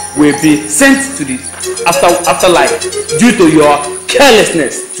will be sent to the afterlife due to your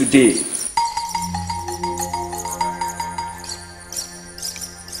carelessness today.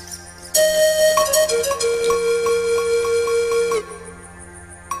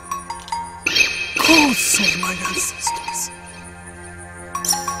 Gods of my ancestors,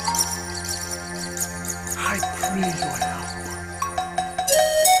 I pray your help.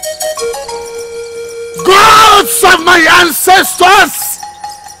 Gods of my ancestors,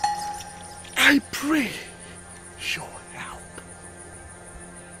 I pray your help.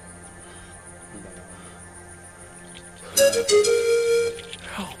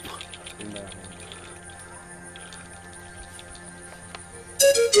 Help.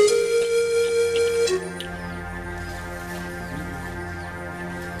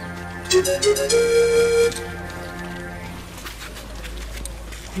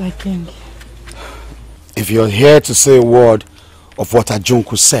 My king. If you're here to say a word of what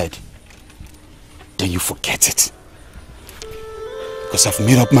Ajonku said, then you forget it. Because I've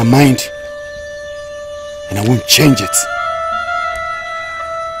made up my mind and I won't change it.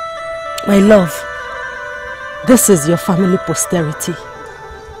 My love, this is your family posterity.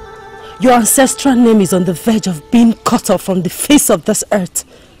 Your ancestral name is on the verge of being cut off from the face of this earth.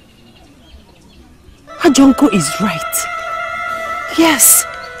 Ajonku is right. Yes,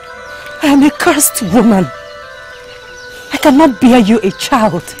 I am a cursed woman. I cannot bear you a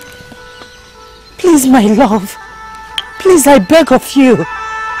child. Please, my love. Please, I beg of you.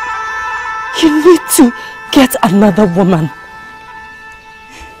 You need to get another woman.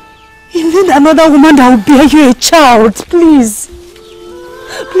 You need another woman that will bear you a child. Please.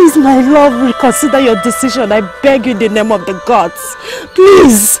 Please, my love, reconsider your decision. I beg you in the name of the gods.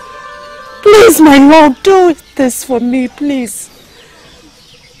 Please. Please, my love, do this for me, please.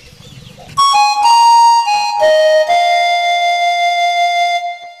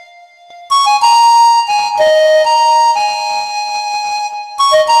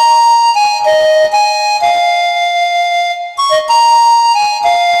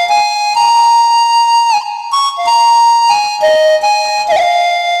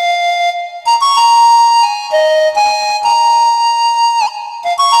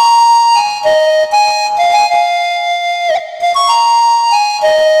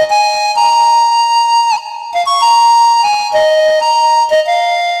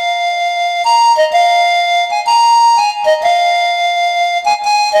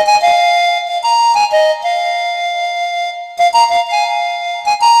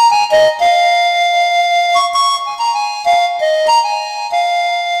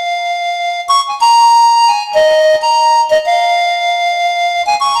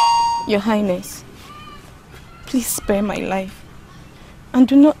 Your Highness, please spare my life and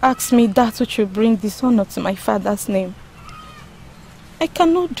do not ask me that which will bring dishonor to my father's name. I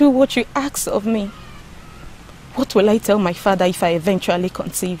cannot do what you ask of me. What will I tell my father if I eventually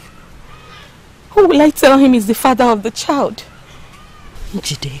conceive? Who will I tell him is the father of the child?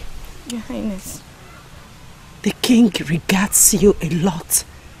 Njide, Your Highness, the king regards you a lot.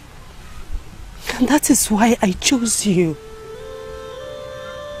 And that is why I chose you.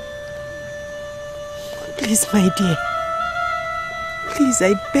 Please, my dear. Please,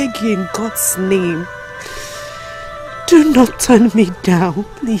 I beg you in God's name. Do not turn me down,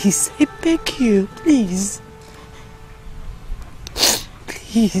 please. I beg you, please.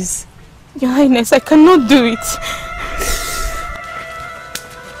 Please. Your Highness, I cannot do it.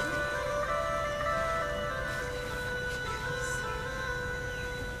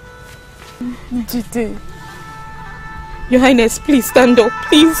 Njide. Your Highness, please stand up,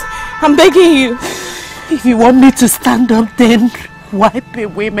 please. I'm begging you. If you want me to stand up, then wipe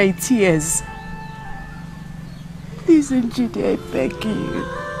away my tears. Please, Njide, I beg you.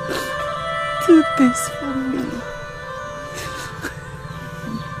 Do this for me.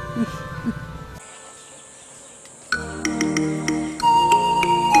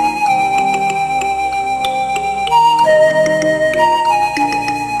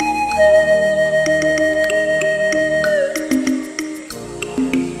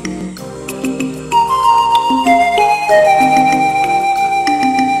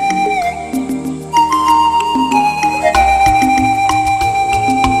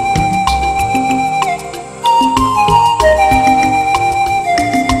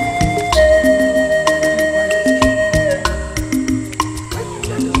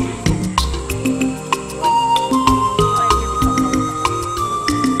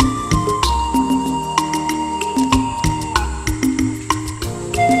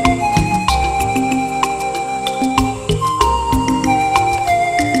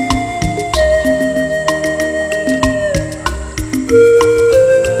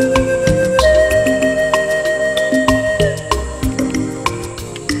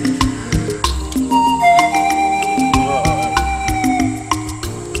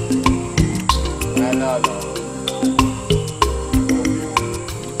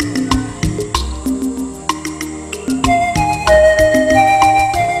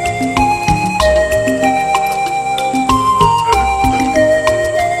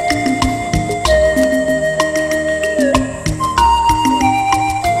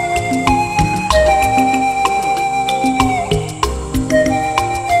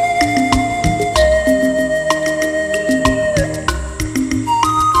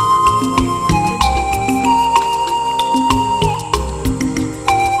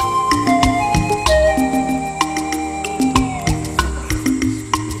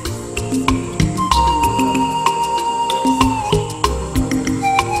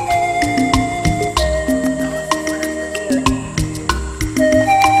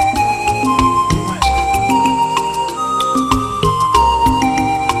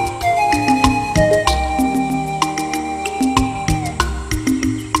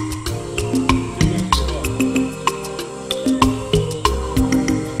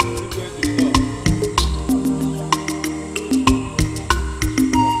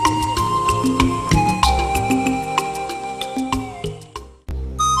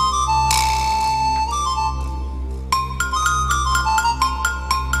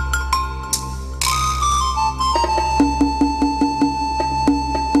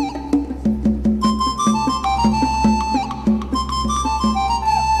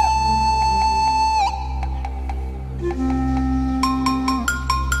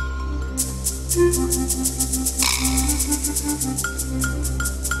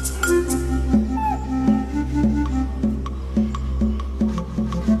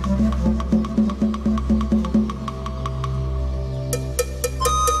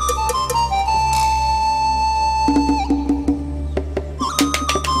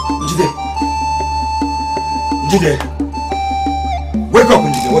 Jide, wake up,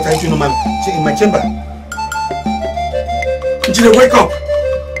 Jide. What are you doing in my chamber? Jide, wake up.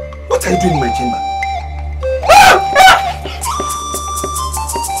 What are you doing in my chamber?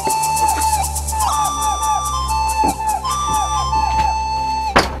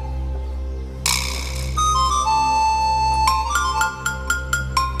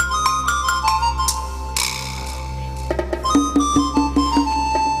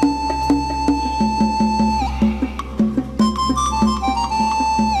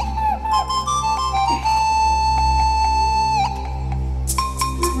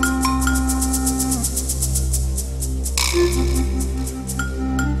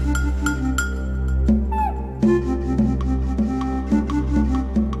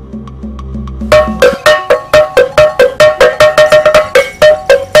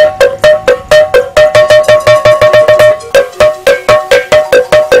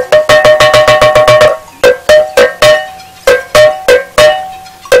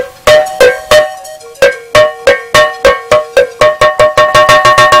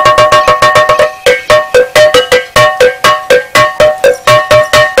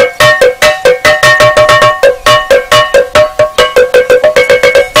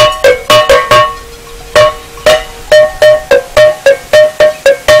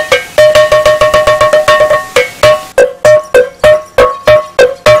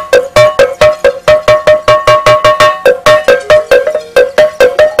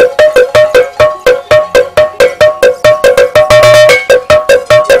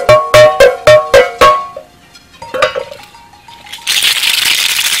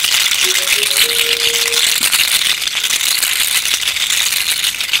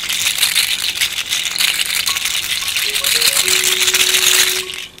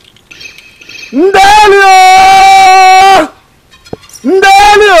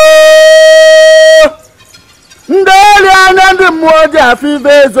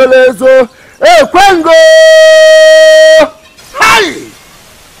 Five zolezo ekwengo hai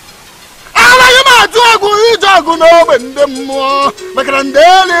ala yema jogu ijogu no bende mo makara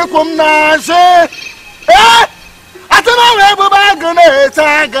ndele kum na se atama we baba gane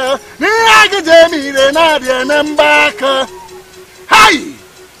taga ni agi jemire na de nambaka hai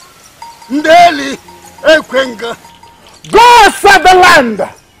ndeli ekwenga. God save the land.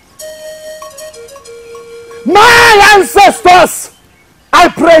 My ancestors, I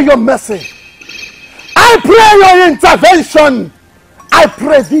pray your mercy. I pray your intervention. I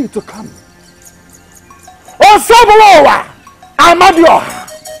pray thee to come. Osabolowa, Amadio,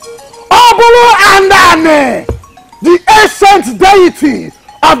 Obolo Andane, the ancient deity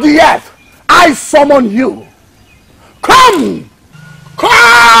of the earth, I summon you. Come,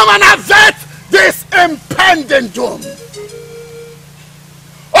 come and avert this impending doom.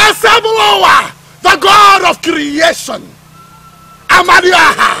 Osabolowa, the God of creation,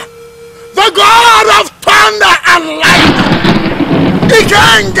 Amadiaha, the God of thunder and lightning,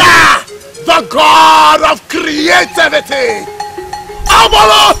 Ikenga, the God of creativity,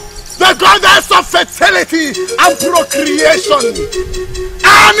 Obolo, the goddess of fertility and procreation,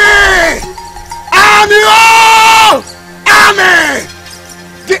 Ani, Ani,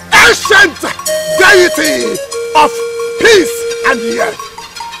 the ancient deity of peace and the earth.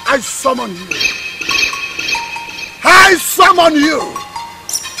 I summon you. I summon you.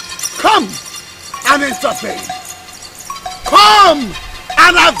 Come and intervene. Come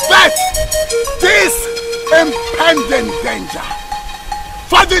and avert this impending danger.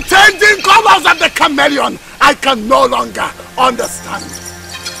 For the changing colors of the chameleon, I can no longer understand.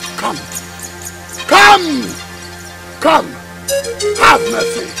 Come. Come. Come. Have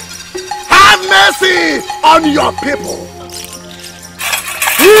mercy. Have mercy on your people.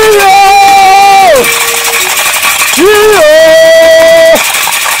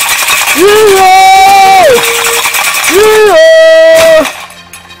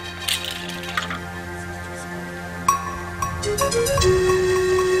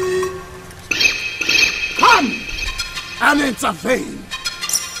 Come and intervene.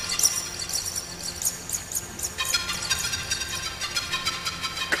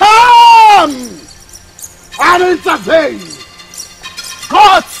 Come and intervene.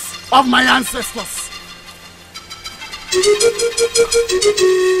 Gods of my ancestors.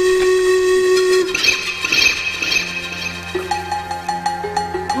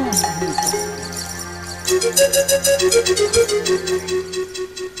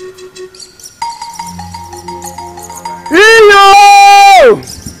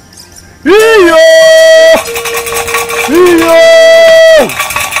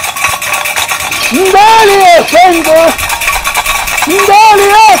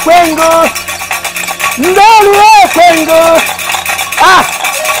 Your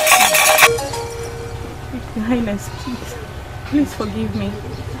Highness, please forgive me.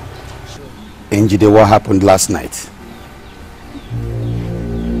 Njide, what happened last night?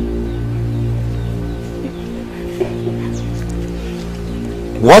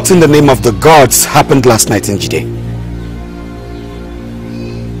 What in the name of the gods happened last night, Njide?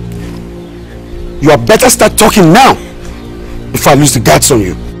 You had better start talking now before I lose the guards on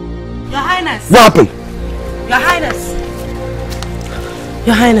you. Your Highness. What happened? Your Highness.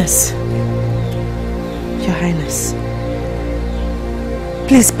 Your Highness. Your Highness.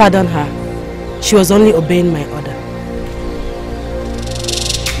 Please pardon her. She was only obeying my order.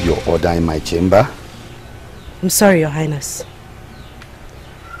 Your order in my chamber? I'm sorry, Your Highness.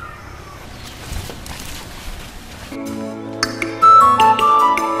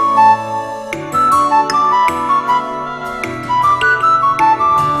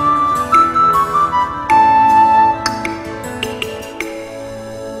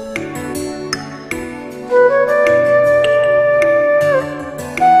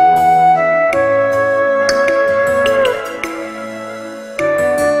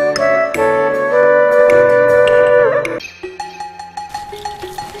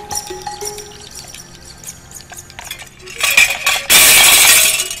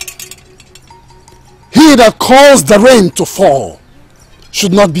 That caused the rain to fall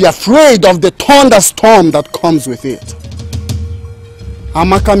should not be afraid of the thunderstorm that comes with it.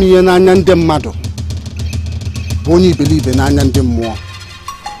 Amaka miye n'anya ndị mmadụ, onye believe n'anya ndị mmụọ.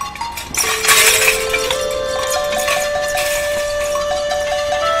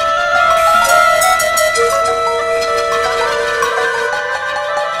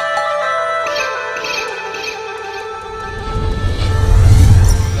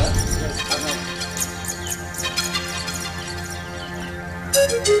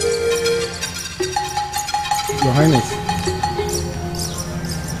 Your Highness.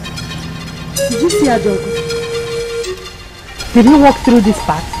 Did you see Ajogo? Did he walk through this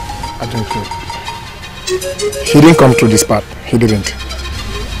path? I don't know. He didn't come through this path. He didn't.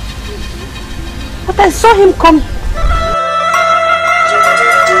 But I saw him come.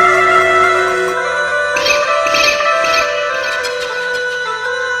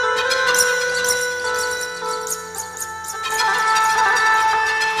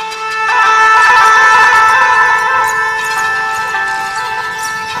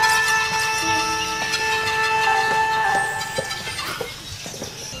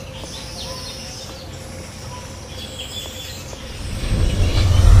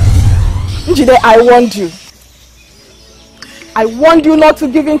 Njide, I warned you. I warned you not to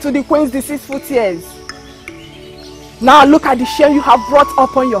give in to the queen's deceitful tears. Now look at the shame you have brought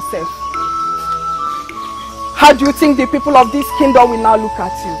upon yourself. How do you think the people of this kingdom will now look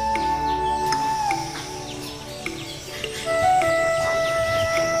at you?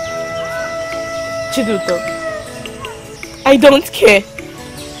 Chiduto, I don't care.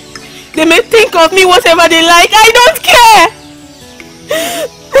 They may think of me whatever they like. I don't care.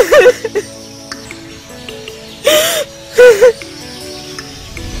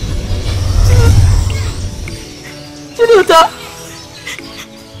 Chiduto.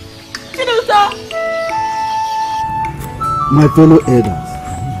 My fellow elders,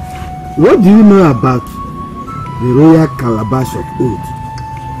 what do you know about the royal calabash of oath?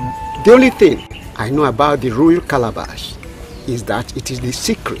 The only thing I know about the royal calabash is that it is the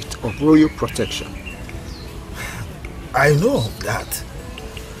secret of royal protection. I know that.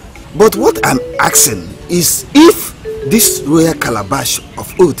 But what I'm asking is if this royal calabash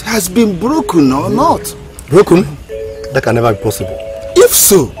of oath has been broken or not. Broken? That can never be possible. If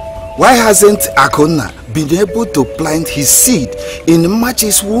so, why hasn't Akona been able to plant his seed in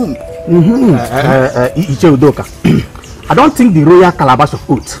Machi's womb? I don't think the royal calabash of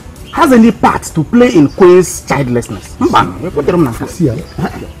oath has any part to play in Queen's childlessness. I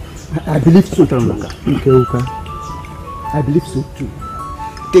believe so too. I believe so too.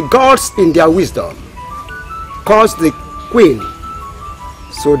 The gods in their wisdom caused the queen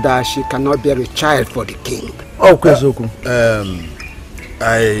so that she cannot bear a child for the king. Okay,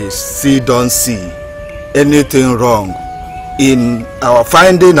 I still don't see anything wrong in our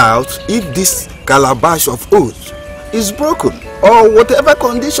finding out if this calabash of oath is broken or whatever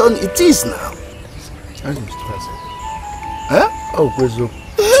condition it is now.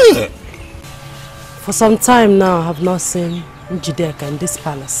 For some time now, I have not seen Njideka in this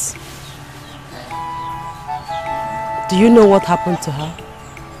palace. Do you know what happened to her?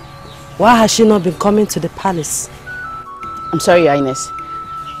 Why has she not been coming to the palace? I'm sorry, Your Highness.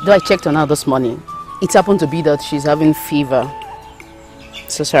 Though I checked on her this morning, it happened to be that she's having fever.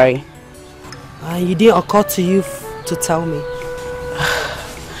 So sorry. You didn't occur to you to tell me.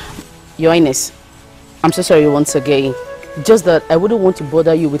 Your Highness, I'm so sorry once again. Just that I wouldn't want to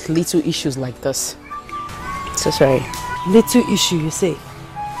bother you with little issues like this. So sorry. Little issue, you say?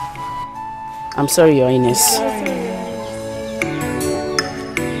 I'm sorry, Your Highness.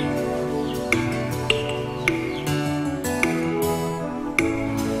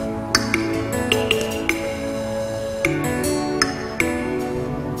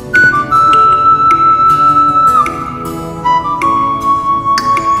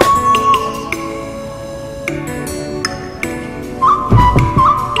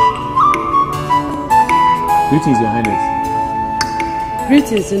 Greetings, Your Highness.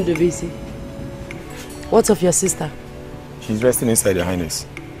 Greetings, Ndubisi. What of your sister? She's resting inside, Your Highness.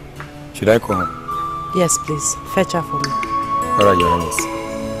 Should I call her? Yes, please. Fetch her for me. Alright, Your Highness.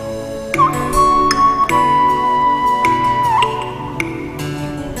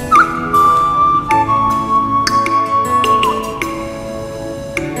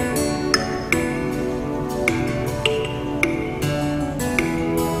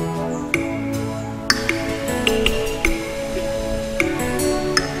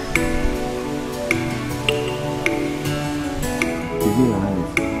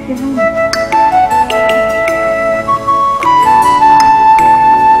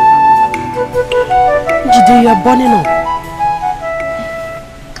 You are burning up.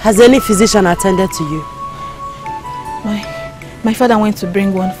 Has any physician attended to you? My father went to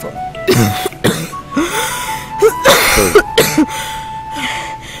bring one for.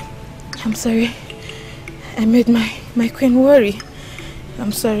 I'm sorry. I made my queen worry.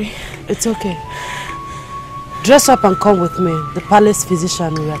 I'm sorry. It's okay. Dress up and come with me. The palace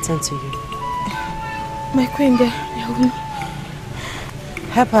physician will attend to you. My queen there.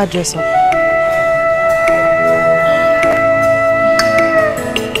 Help her dress up.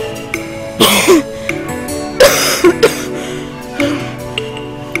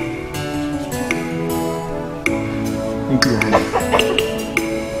 Thank you, Your Highness.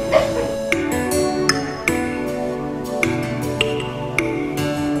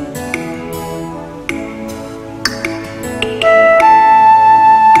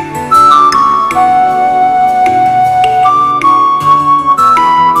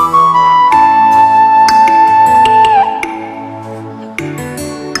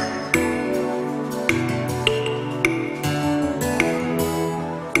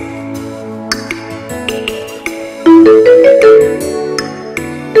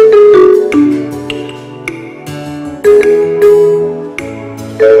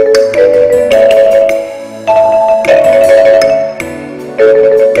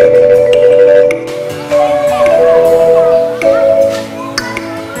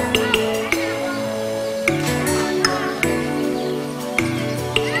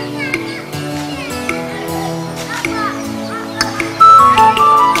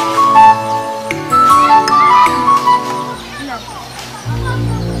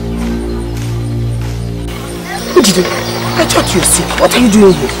 I thought you were sick. What are you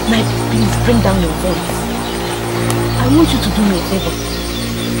doing here? Mike, please bring down your voice. I want you to do me a favor.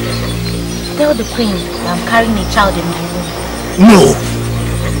 Tell the queen that I'm carrying a child in my womb. No.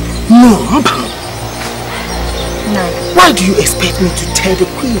 No. No. Why do you expect me to tell the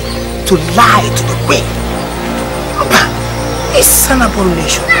queen? To lie to the queen? It's an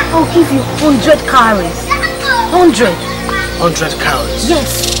abomination. I'll give you 100 cowries. 100. 100 cowries?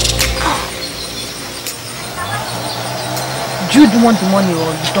 Yes. Do you want the money or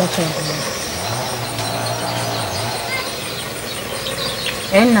you don't want the money?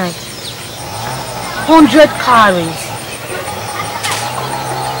 And 100 cowries.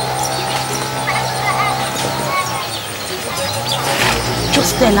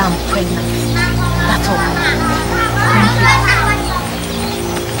 Just tell her I'm pregnant. That's all.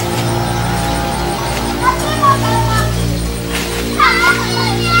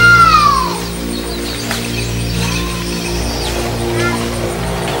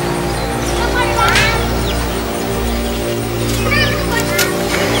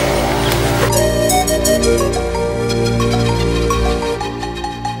 Thank you.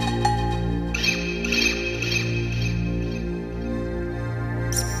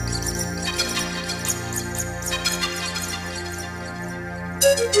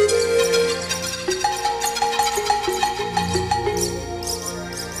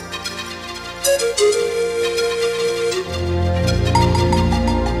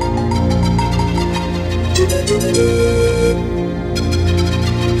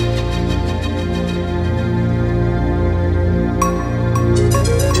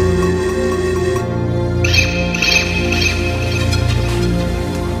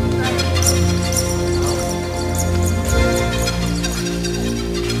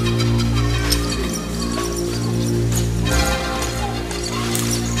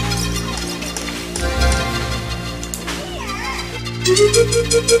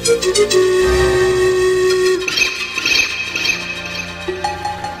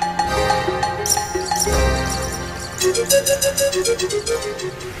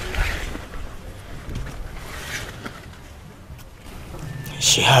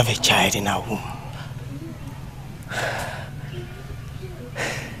 She have a child in her womb.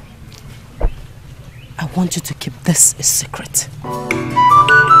 I want you to keep this a secret.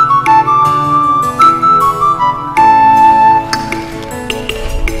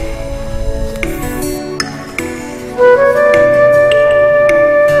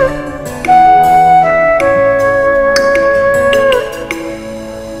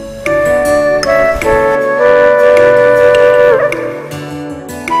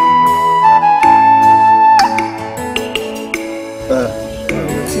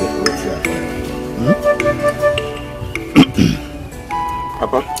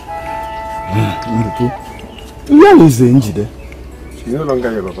 Where is the Njide? She's no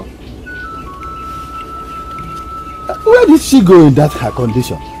longer here, Papa. Where did she go in that her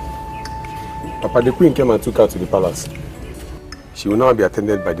condition? Papa, the queen came and took her to the palace. She will now be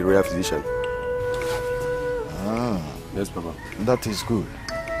attended by the royal physician. Ah. Yes, Papa. That is good.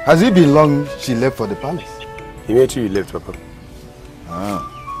 Has it been long she left for the palace? Immediately you left, Papa. Ah.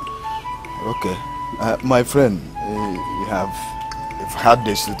 Okay. My friend, you have had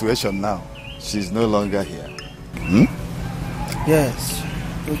the situation now. She's no longer here. Hmm? Yes.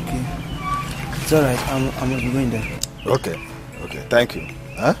 Okay. It's alright. I'm going there. Okay. Okay. Thank you.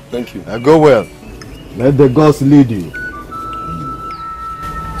 Huh? Thank you. Go well. Let the gods lead you.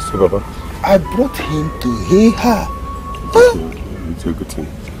 So, Papa? I brought him to hear her. Huh? It's a good thing.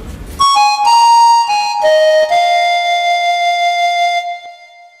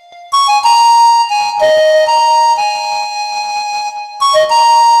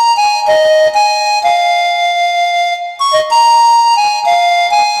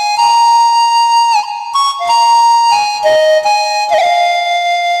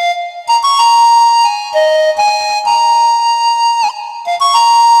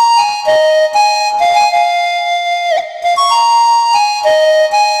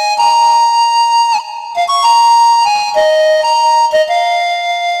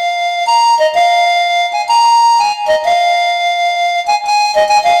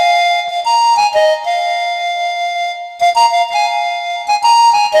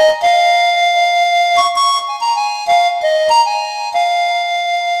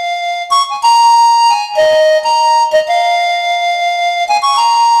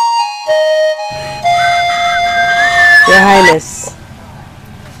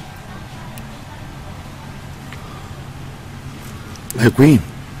 My queen,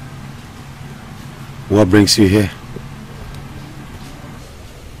 what brings you here?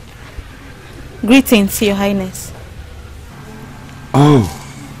 Greetings, Your Highness. Oh.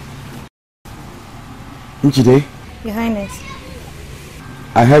 Njide, Your Highness.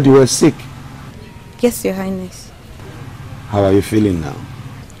 I heard you were sick. Yes, Your Highness. How are you feeling now?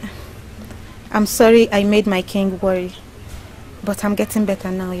 I'm sorry I made my king worry, but I'm getting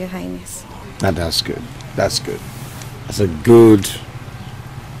better now, Your Highness. That's good. That's good. That's a good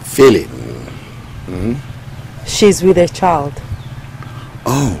feeling. Mm-hmm. She's with a child.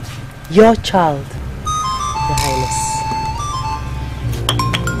 Oh. Your child, Your Highness.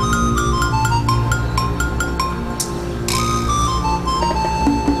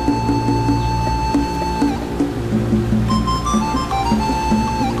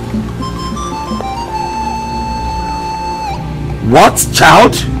 What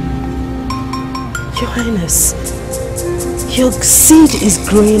child? Your Highness, your seed is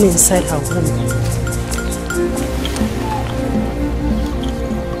growing inside her womb.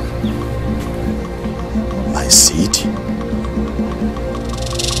 My seed?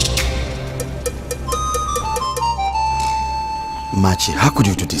 Machi, how could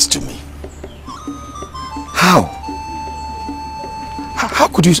you do this to me? How? How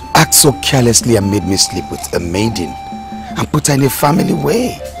could you act so carelessly and made me sleep with a maiden and put her in a family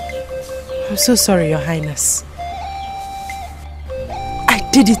way? I'm so sorry, Your Highness. I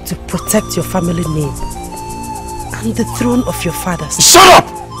did it to protect your family name and the throne of your fathers. Shut up!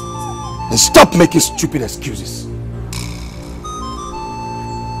 And stop making stupid excuses.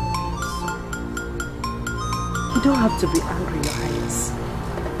 You don't have to be angry, Your Highness,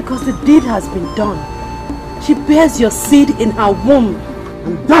 because the deed has been done. She bears your seed in her womb.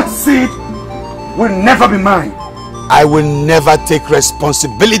 And that seed will never be mine. I will never take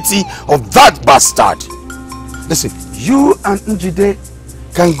responsibility of that bastard. Listen, you and Njide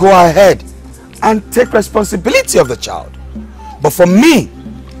can go ahead and take responsibility of the child. But for me,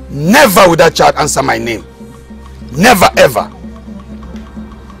 never will that child answer my name. Never ever.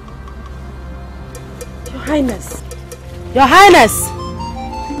 Highness. Your Highness.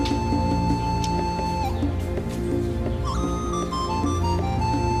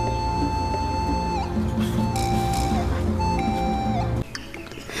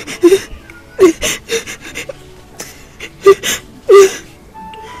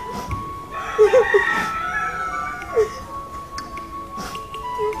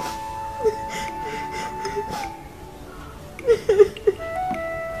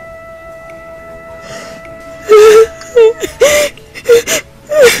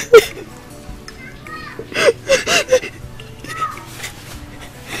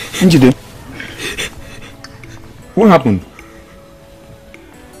 Njide, what happened?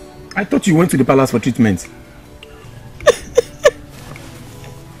 I thought you went to the palace for treatment.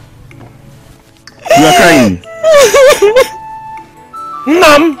 You are crying.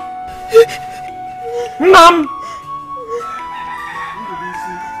 Nam! Nam!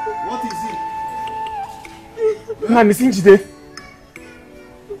 What is it? Nam, it's Njide.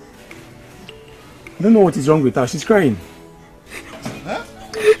 I don't know what is wrong with her. She's crying. Huh?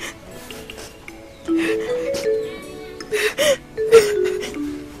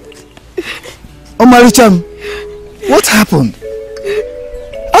 Omaricham, what happened?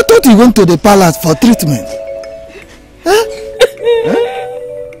 I thought you went to the palace for treatment. Huh? Huh?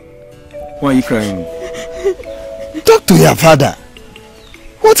 Why are you crying? Talk to your father.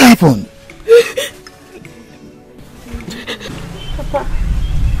 What happened? Papa,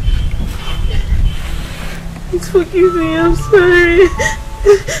 please forgive me, I'm sorry.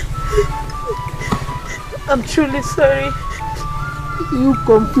 I'm truly sorry. You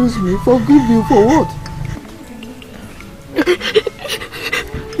confuse me. Forgive you for what?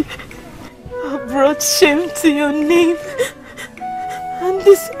 I brought shame to your name and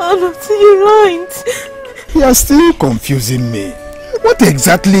dishonor to your right. You are still confusing me. What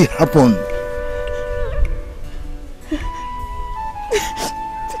exactly happened?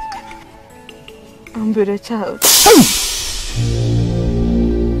 I'm with a child.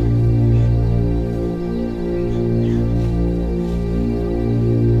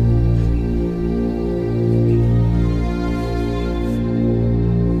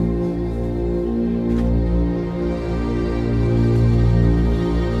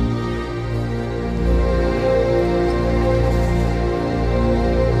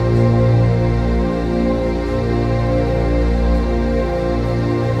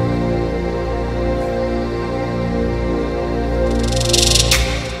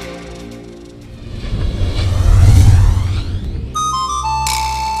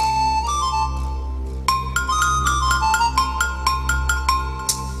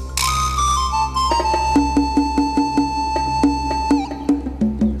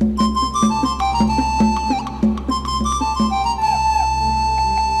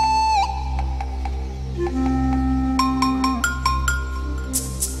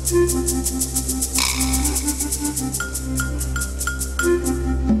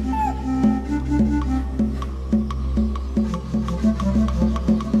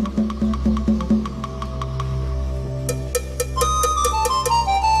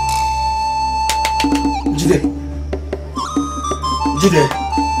 Njide,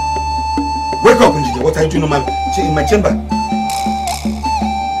 wake up, Njide. What are you doing in my chamber?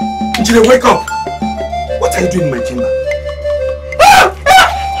 Njide, wake up. What are you doing in my chamber?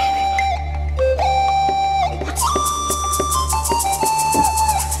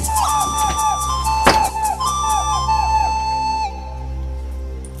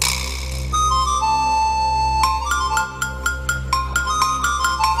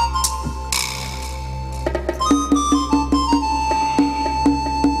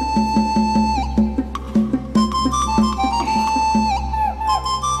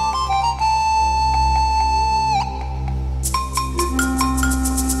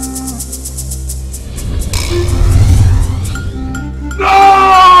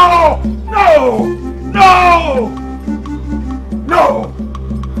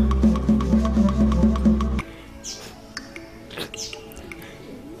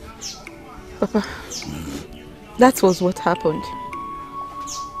 That was what happened.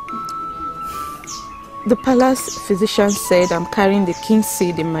 The palace physician said I'm carrying the king's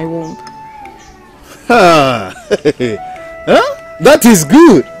seed in my womb. Huh? That is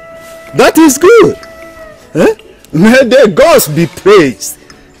good. That is good. Huh? May the gods be praised.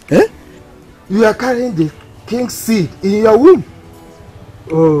 Huh? You are carrying the king's seed in your womb.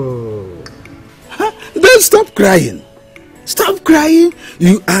 Oh. Huh? Then stop crying. Stop crying.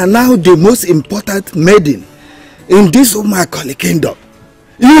 You are now the most important maiden in this Umakoli kingdom.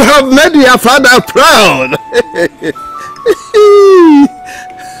 You have made your father proud.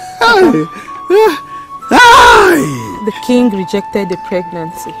 king rejected the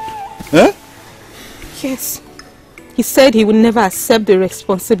pregnancy. Eh? Yes. He said he would never accept the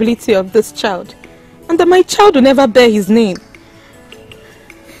responsibility of this child, and that my child will never bear his name.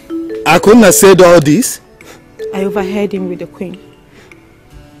 I couldn't have said all this. I overheard him with the queen.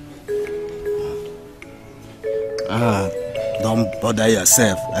 Don't bother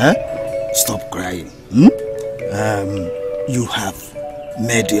yourself, eh? Stop crying. You have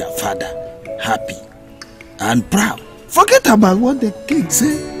made your father happy and proud. Forget about what the king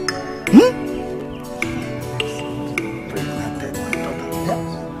said.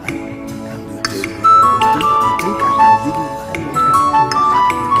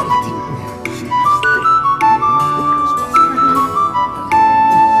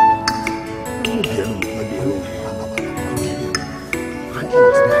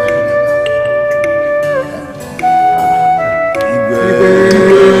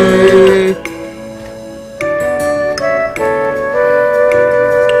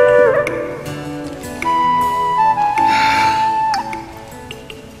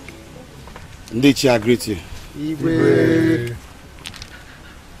 I greet you.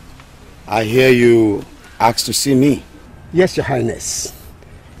 I hear you asked to see me. Yes, Your Highness.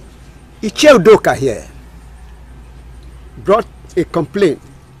 Udoka here brought a complaint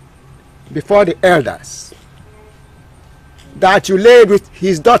before the elders that you laid with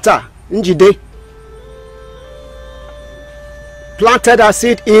his daughter, Njide, planted her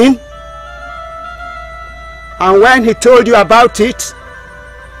seed in, and when he told you about it,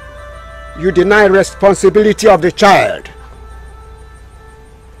 you deny responsibility of the child.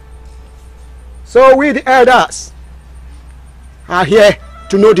 So we, the elders, are here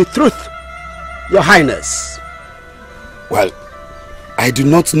to know the truth, Your Highness. Well, I do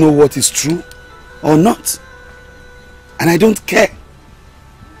not know what is true or not, and I don't care.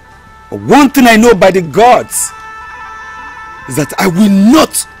 But one thing I know by the gods is that I will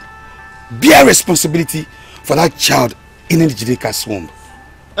not bear responsibility for that child in Njideka's womb.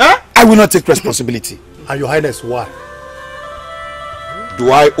 I will not take responsibility. And Your Highness, why?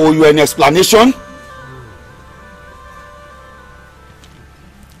 Do I owe you any explanation?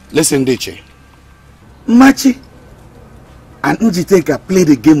 Listen, Deche. Machi and Njiteka played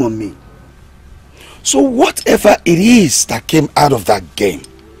a game on me. So whatever it is that came out of that game,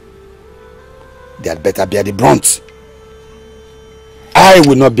 they had better bear the brunt. I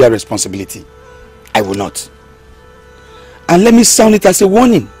will not bear responsibility. I will not. And let me sound it as a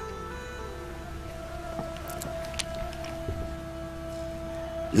warning.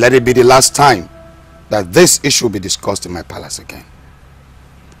 Let it be the last time that this issue will be discussed in my palace again.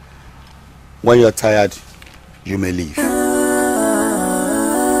 When you're tired, you may leave.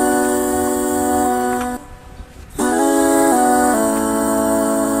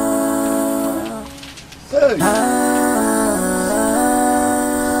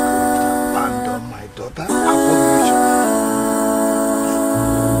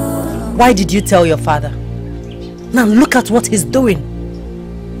 Why did you tell your father? Now look at what he's doing.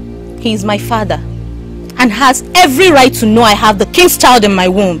 He is my father and has every right to know I have the king's child in my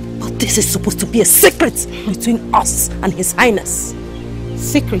womb. But this is supposed to be a secret between us and His Highness.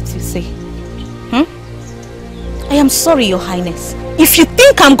 Secret, you say? I am sorry, Your Highness. If you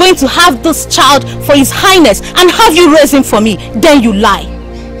think I'm going to have this child for His Highness and have you raise him for me, then you lie.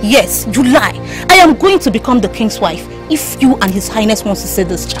 Yes, you lie. I am going to become the king's wife if you and His Highness wants to see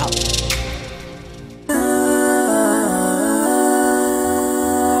this child.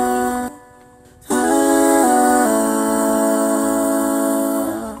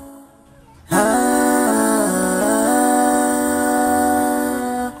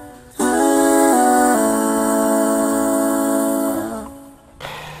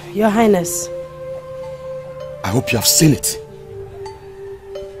 Your Highness. I hope you have seen it.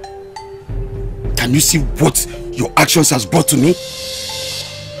 Can you see what your actions has brought to me?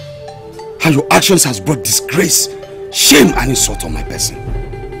 How your actions has brought disgrace, shame and insult on my person.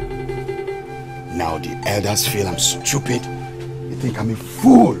 Now the elders feel I'm stupid. They think I'm a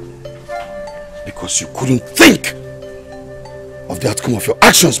fool. Because you couldn't think of the outcome of your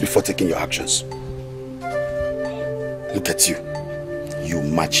actions before taking your actions. Look at you. You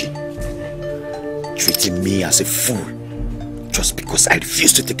Machi, treating me as a fool just because I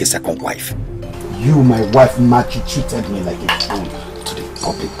refused to take a second wife. You, my wife Machi, treated me like a fool to the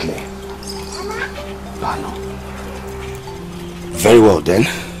public clear. Bano. Very well then.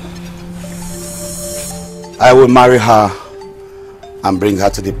 I will marry her and bring her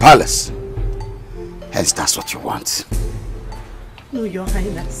to the palace. Hence, that's what you want. No, Your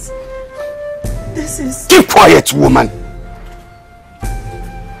Highness. This is... Keep quiet, woman.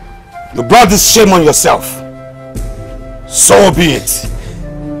 You brought this shame on yourself. So be it.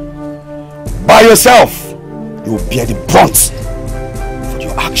 By yourself, you will bear the brunt for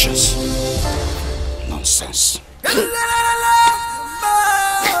your actions. Nonsense.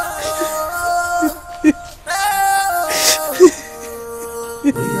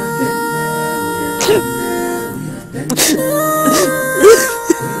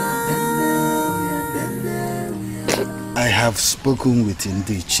 I have spoken with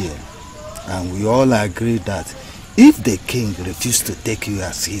Ndichie, and we all agree that if the king refuses to take you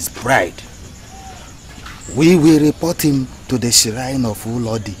as his bride, we will report him to the shrine of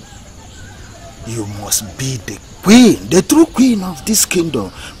Ulodi. You must be the queen, the true queen of this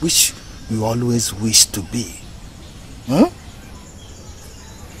kingdom, which we always wish to be. Huh?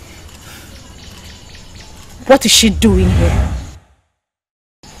 What is she doing here?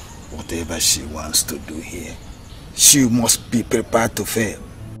 Whatever she wants to do here, she must be prepared to fail.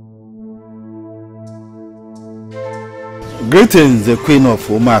 Greetings, the queen of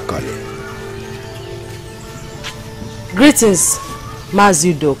Umakale. Greetings,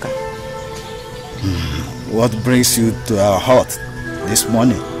 Mazudoka. What brings you to our hut this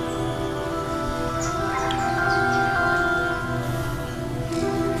morning?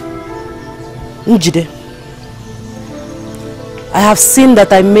 Njide, I have seen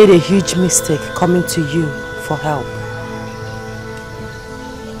that I made a huge mistake coming to you for help.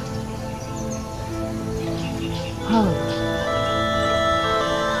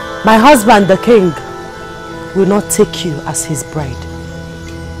 My husband, the king, will not take you as his bride.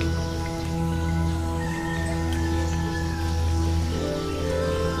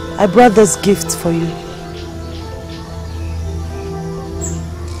 I brought this gift for you.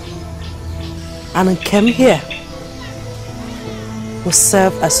 And I came here will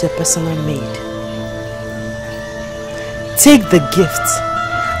serve as your personal maid. Take the gift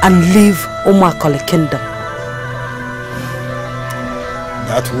and leave Umakole Kingdom.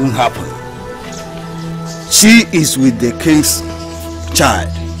 That won't happen. She is with the king's child.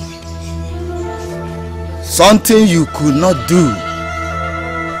 Something you could not do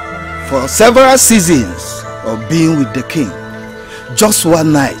for several seasons of being with the king. Just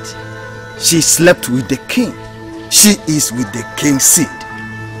one night, she slept with the king. She is with the king's seed.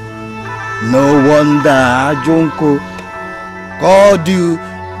 No wonder Ajonko called you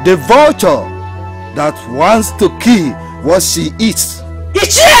the vulture that wants to kill what she eats.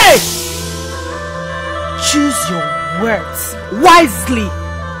 Ichie! Choose your words wisely,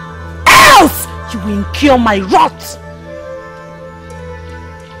 else you will incur my wrath.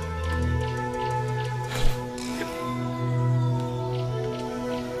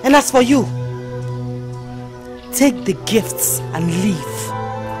 And as for you, take the gifts and leave.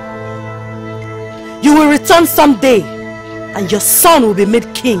 You will return someday, and your son will be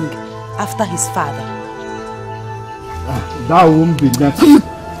made king after his father. That won't be necessary.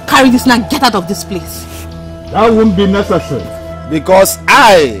 Carry this now and get out of this place. That won't be necessary. Because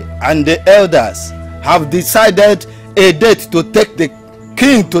I and the elders have decided a date to take the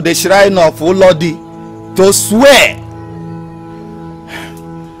king to the shrine of Ulodi to swear.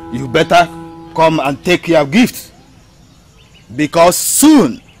 You better come and take your gift. Because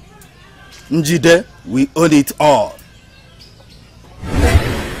soon, Njide will own it all.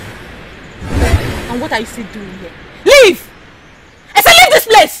 And what are you still doing here? Leave! I said leave this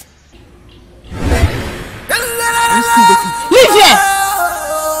place! Are you still waiting? Leave here!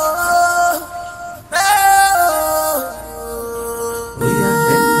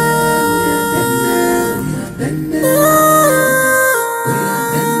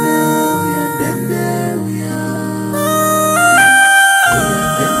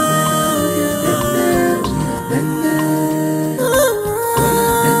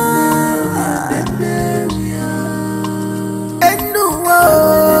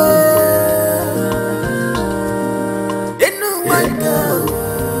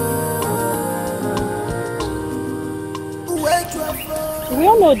 We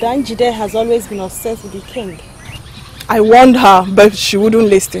all know that Njide has always been obsessed with the king. I warned her, but she wouldn't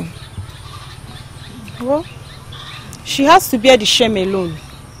listen. Well, she has to bear the shame alone,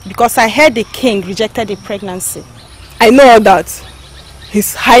 because I heard the king rejected the pregnancy. I know all that.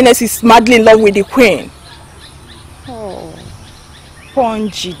 His Highness is madly in love with the queen. Oh, poor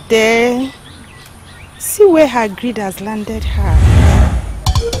Njide. See where her greed has landed her.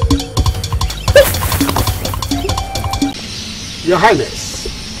 Your Highness,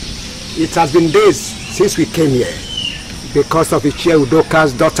 it has been days since we came here because of Ichie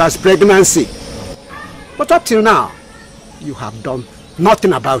Udoka's daughter's pregnancy. But up till now, you have done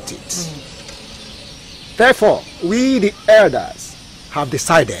nothing about it. Therefore, we the elders have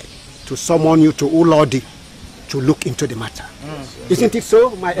decided to summon you to Ulodi should look into the matter. Isn't it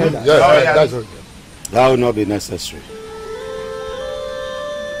so, my elder? Yes, that's okay. That will not be necessary.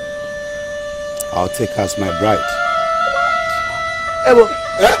 I'll take her as my bride.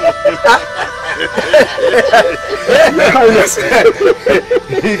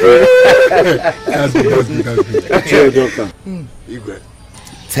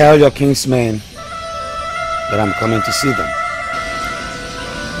 Tell your kingsmen that I'm coming to see them.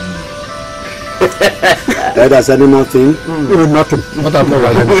 That's animal thing? Nothing. What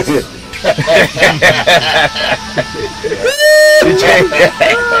happened?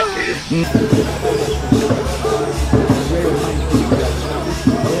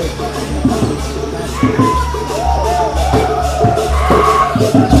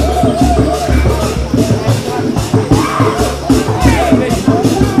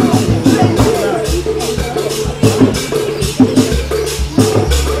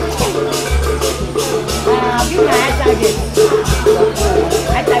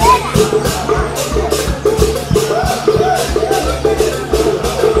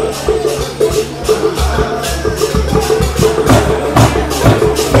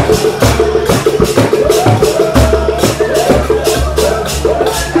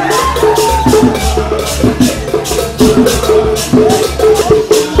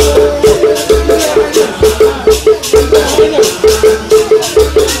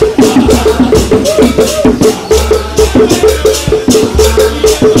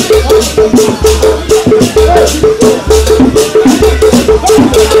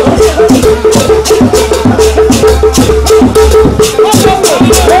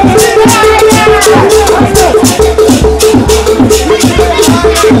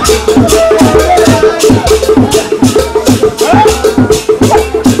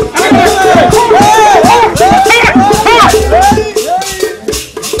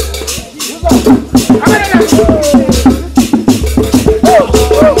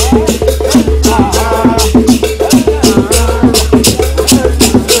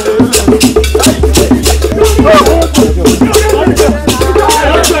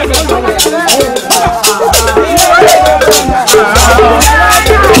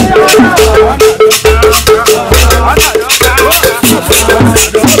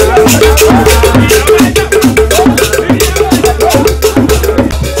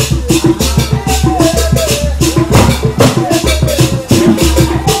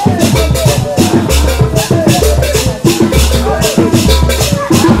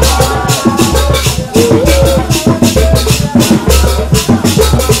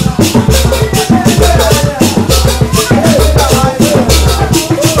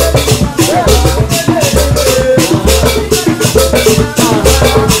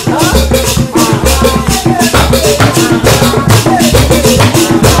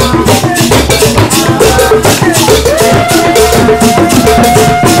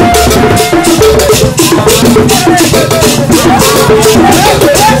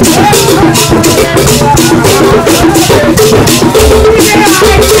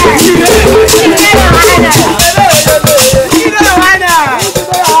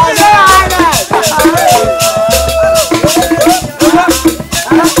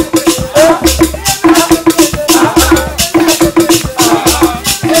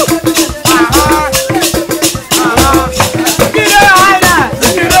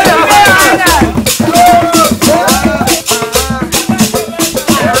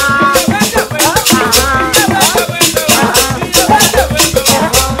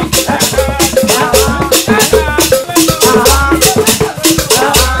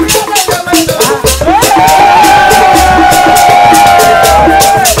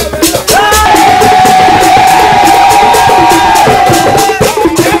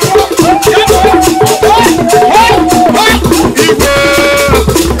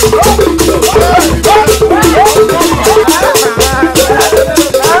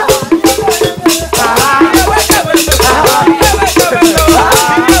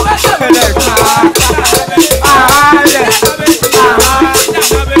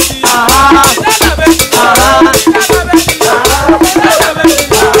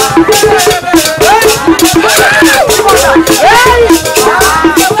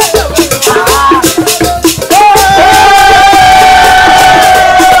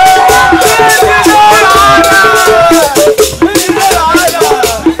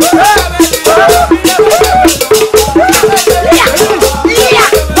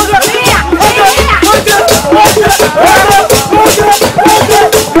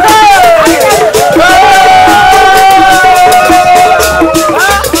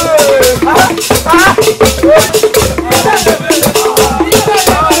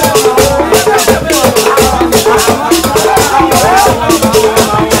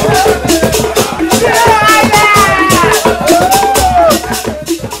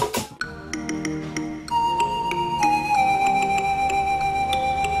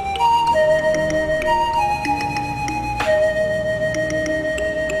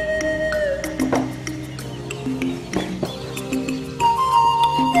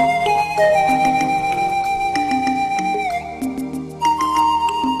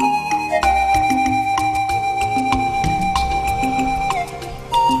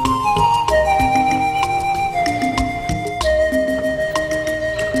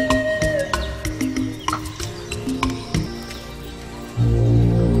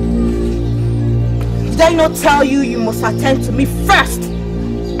 Did I not tell you you must attend to me first?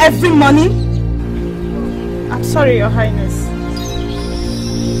 Every morning? I'm sorry, Your Highness.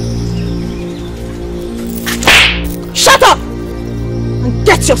 Shut up! And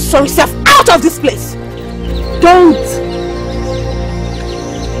get your sorry self out of this place! Don't!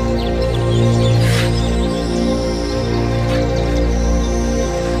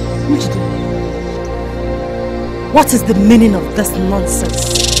 What is the meaning of this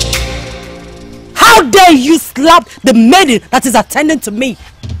nonsense? How dare you slap the maiden that is attending to me?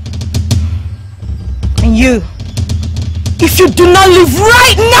 And you, if you do not leave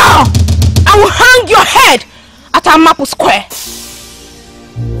right now, I will hang your head at Amapu Square.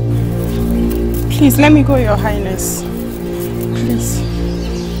 Please, let me go, Your Highness. Please.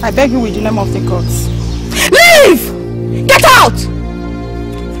 I beg you with the name of the gods. Leave! Get out!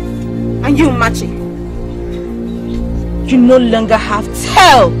 And you, Machi, you no longer have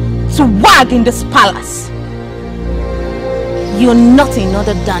tail to wag in this palace. You're nothing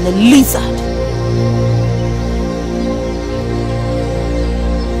other than a lizard.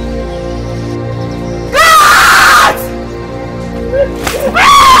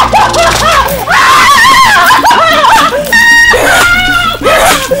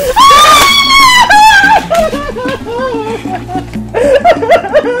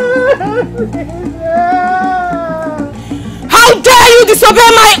 How dare you disobey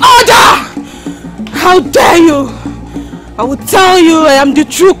my order? How dare you? I will tell you I am the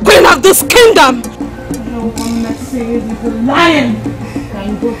true queen of this kingdom. No one messes with the lion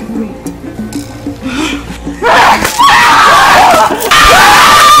can go free.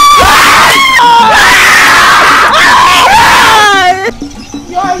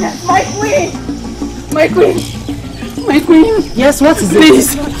 Yes, my queen! My queen! My queen! Yes, what is it?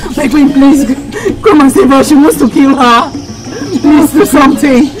 Please! My queen, please! Come and save her! She wants to kill her! Please do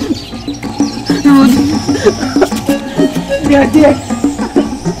something! They are dead!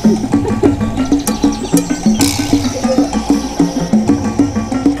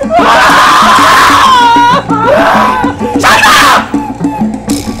 Shut up!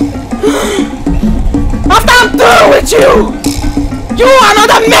 After I'm through with you! You and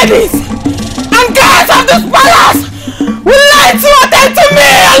other maidens and girls of this palace will like to attend to me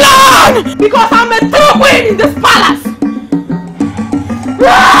alone because I'm a true queen in this palace.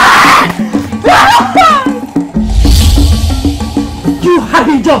 You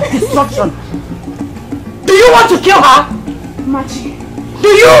harbinger of destruction. Do you want to kill her? Machi. Do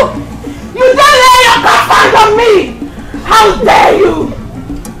you? You dare lay your hands on me? How dare you?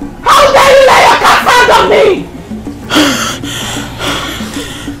 How dare you lay your hands on me?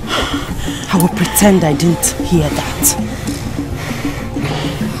 I will pretend I didn't hear that.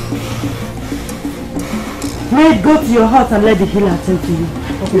 Maid, go to your house and let the healer attend to you.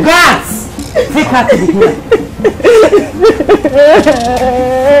 Okay. Guards! Take her to the healer.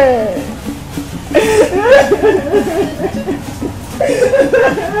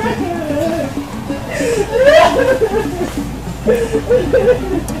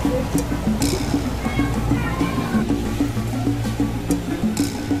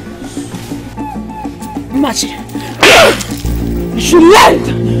 Machi, you should learn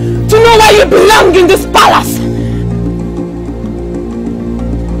to know where you belong in this palace.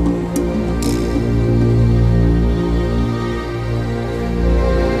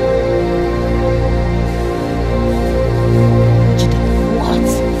 What?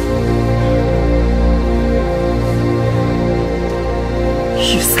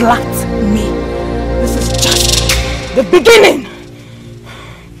 You slapped me. This is just the beginning.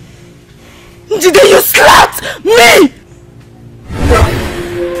 You slapped me!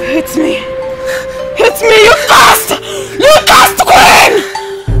 Hit me! Hit me, you cursed! You cursed queen!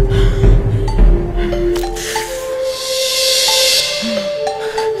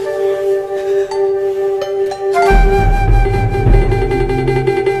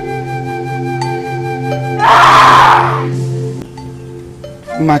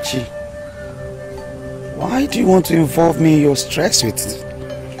 Machi, why do you want to involve me in your stress with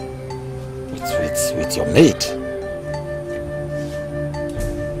your maid?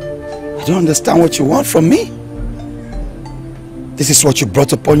 I don't understand what you want from me. This is what you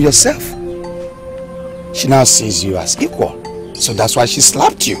brought upon yourself. She now sees you as equal, so that's why she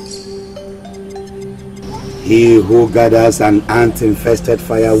slapped you. He who gathers an ant-infested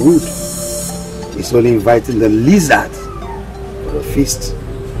firewood is only inviting the lizard for a feast.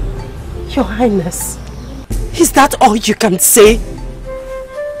 Your Highness, is that all you can say?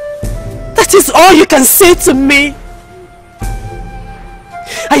 That is all you can say to me?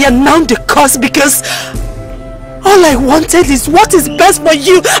 I am now the cause because all I wanted is what is best for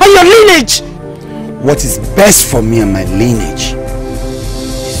you and your lineage. what is best for me and my lineage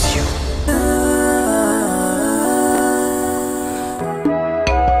is you.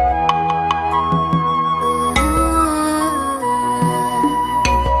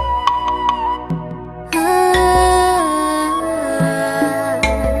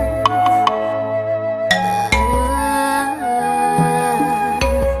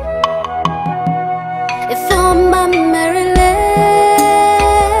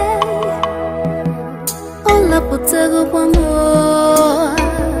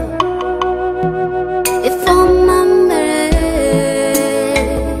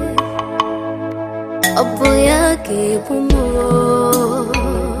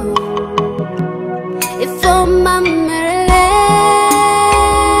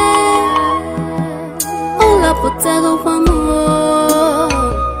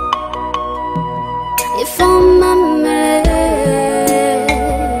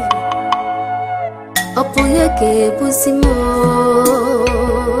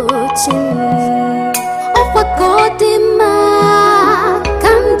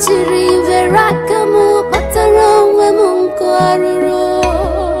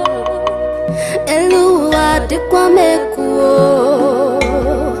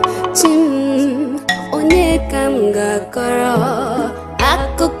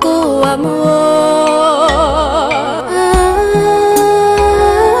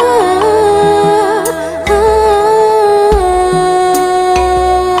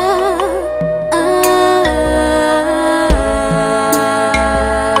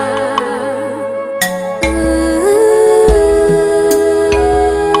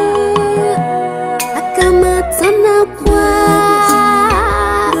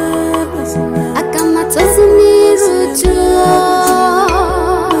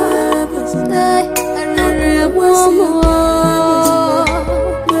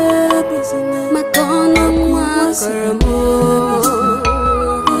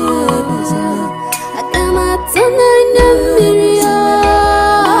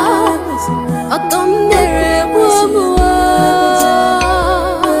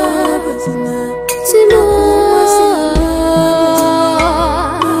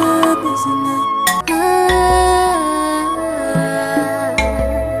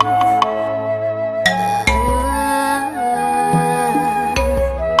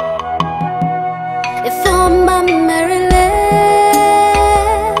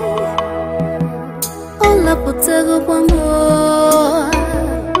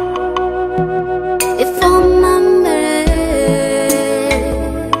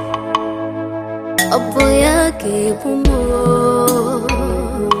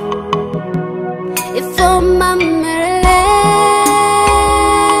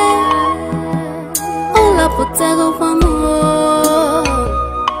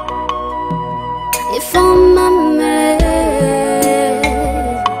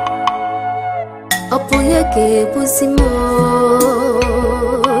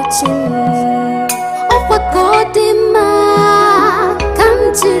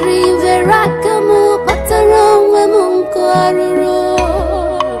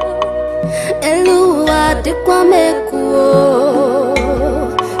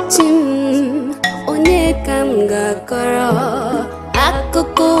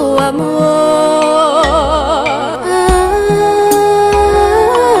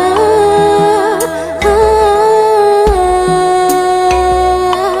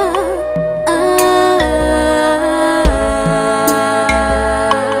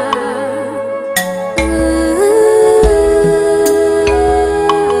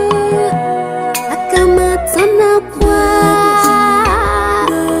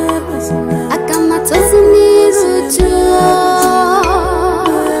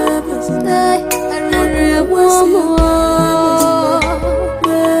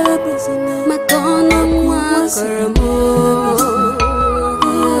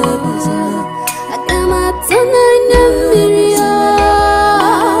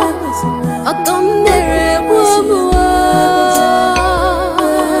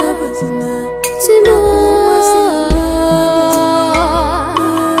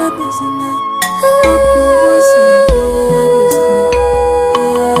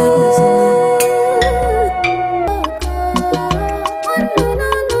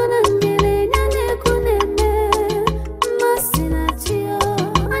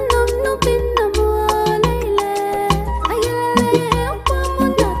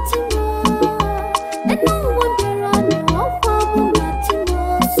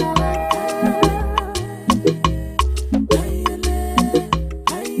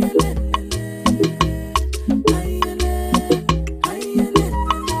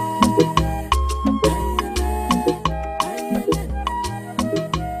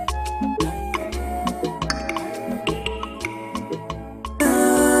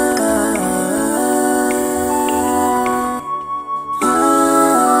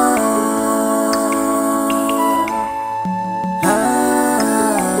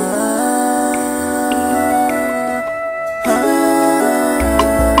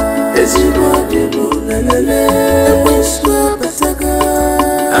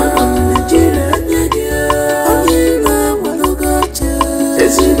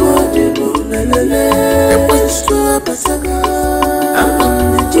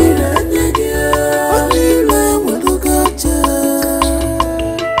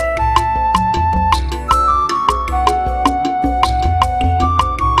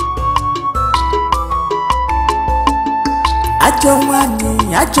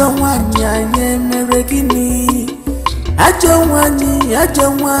 Ajawani anye mere gini Ajawani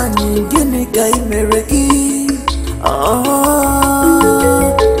gini kai mere gi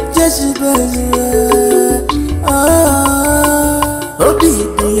Jezebel Obi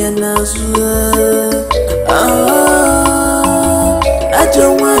diana zua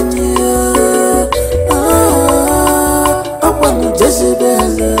Ajawani Okwanu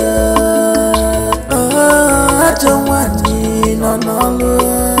Jezebel Ajawani no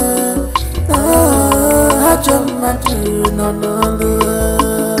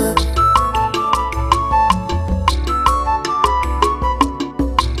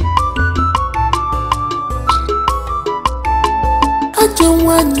I don't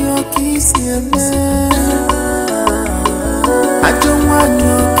want your kiss, I don't want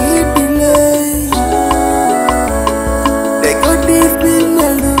your kid delay. They could leave me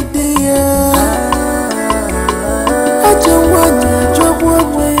melody. I don't want your job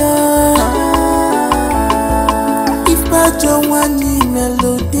away. If I don't want your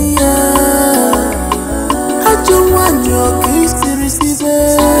melody, I don't want your kiss to receive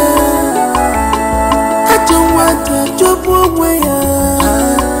it. I don't want your job away.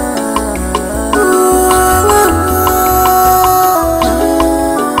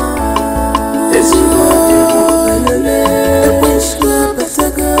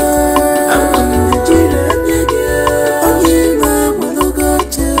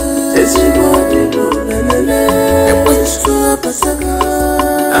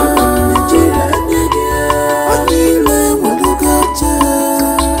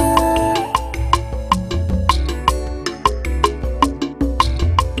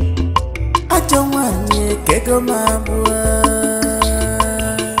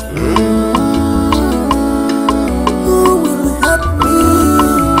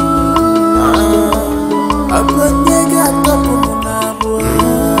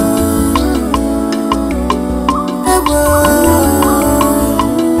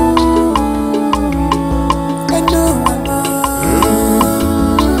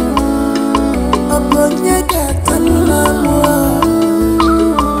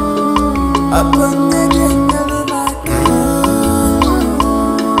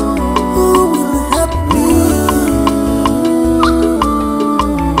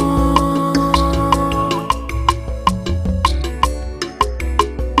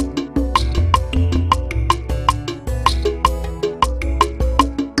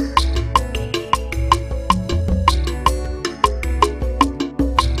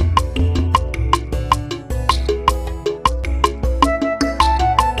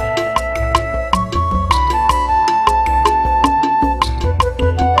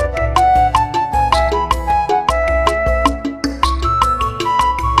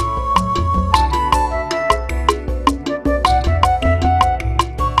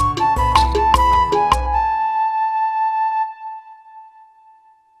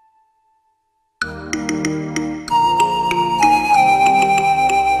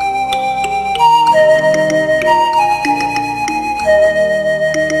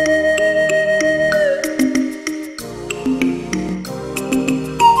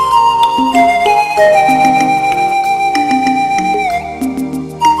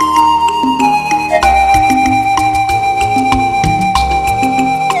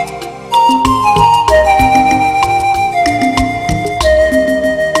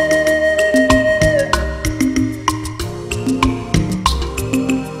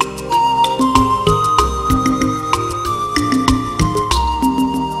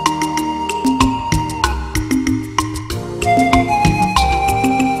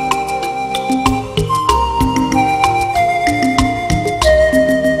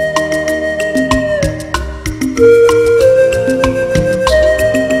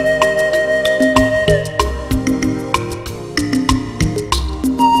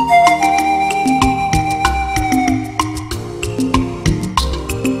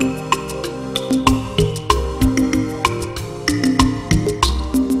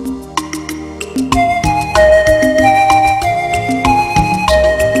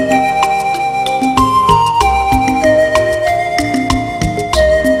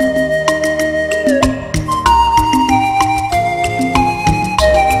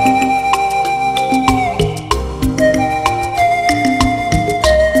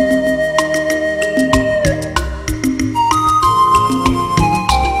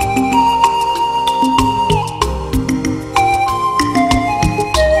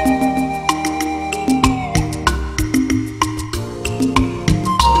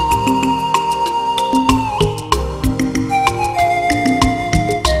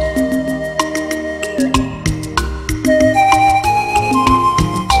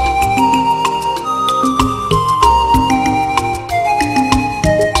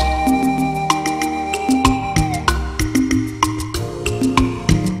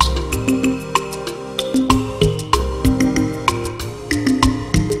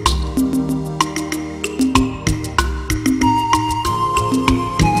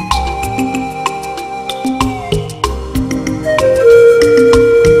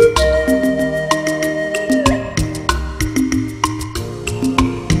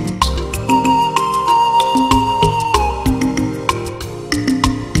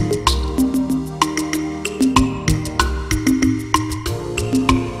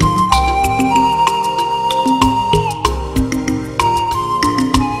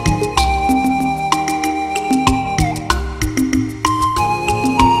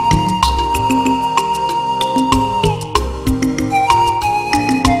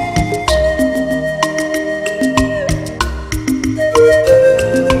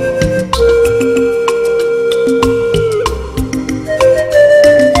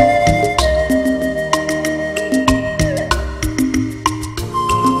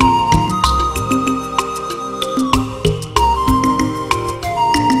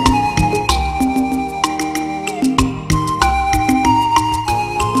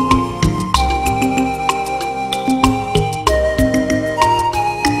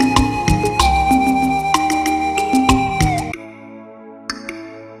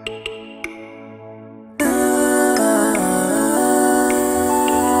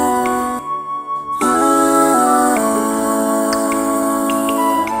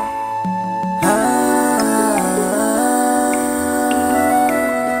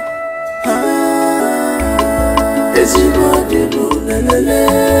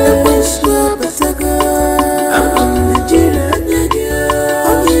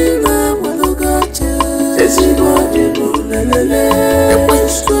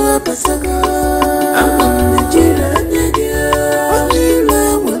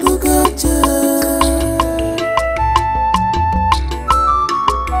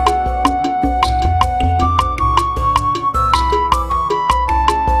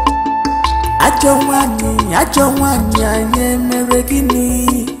 mere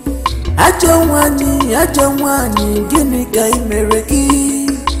gini Ajọ nwanyị gini ka I mere gi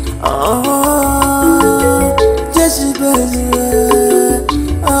Jezebel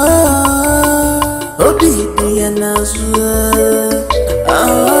obi dị ya n'azụ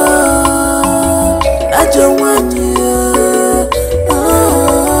ajọ nwanyị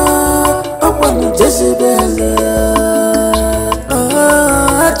ọkwanụ Jezebel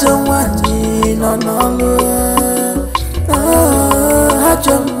ajọ nwanyị nọ n'ọlụ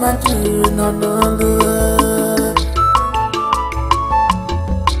ajọ mmadụ nọ n'ọlụ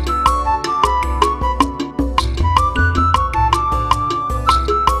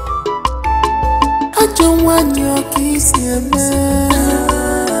ajọ nwanyị ọka isi eme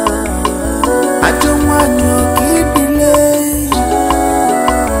ajọ nwanyị ọka ibile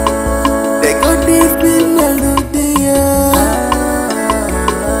legodi ibi melodi ya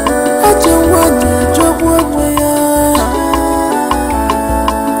ajọ nwanyị ajọgbu onwe ya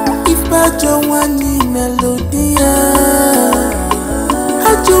ife ajọ nwanyị melodi ya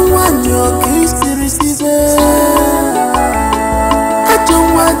ajọ nwanyị ọka isiri sibe ajọ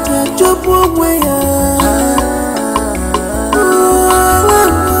nwanyị ajọgbu onwe ya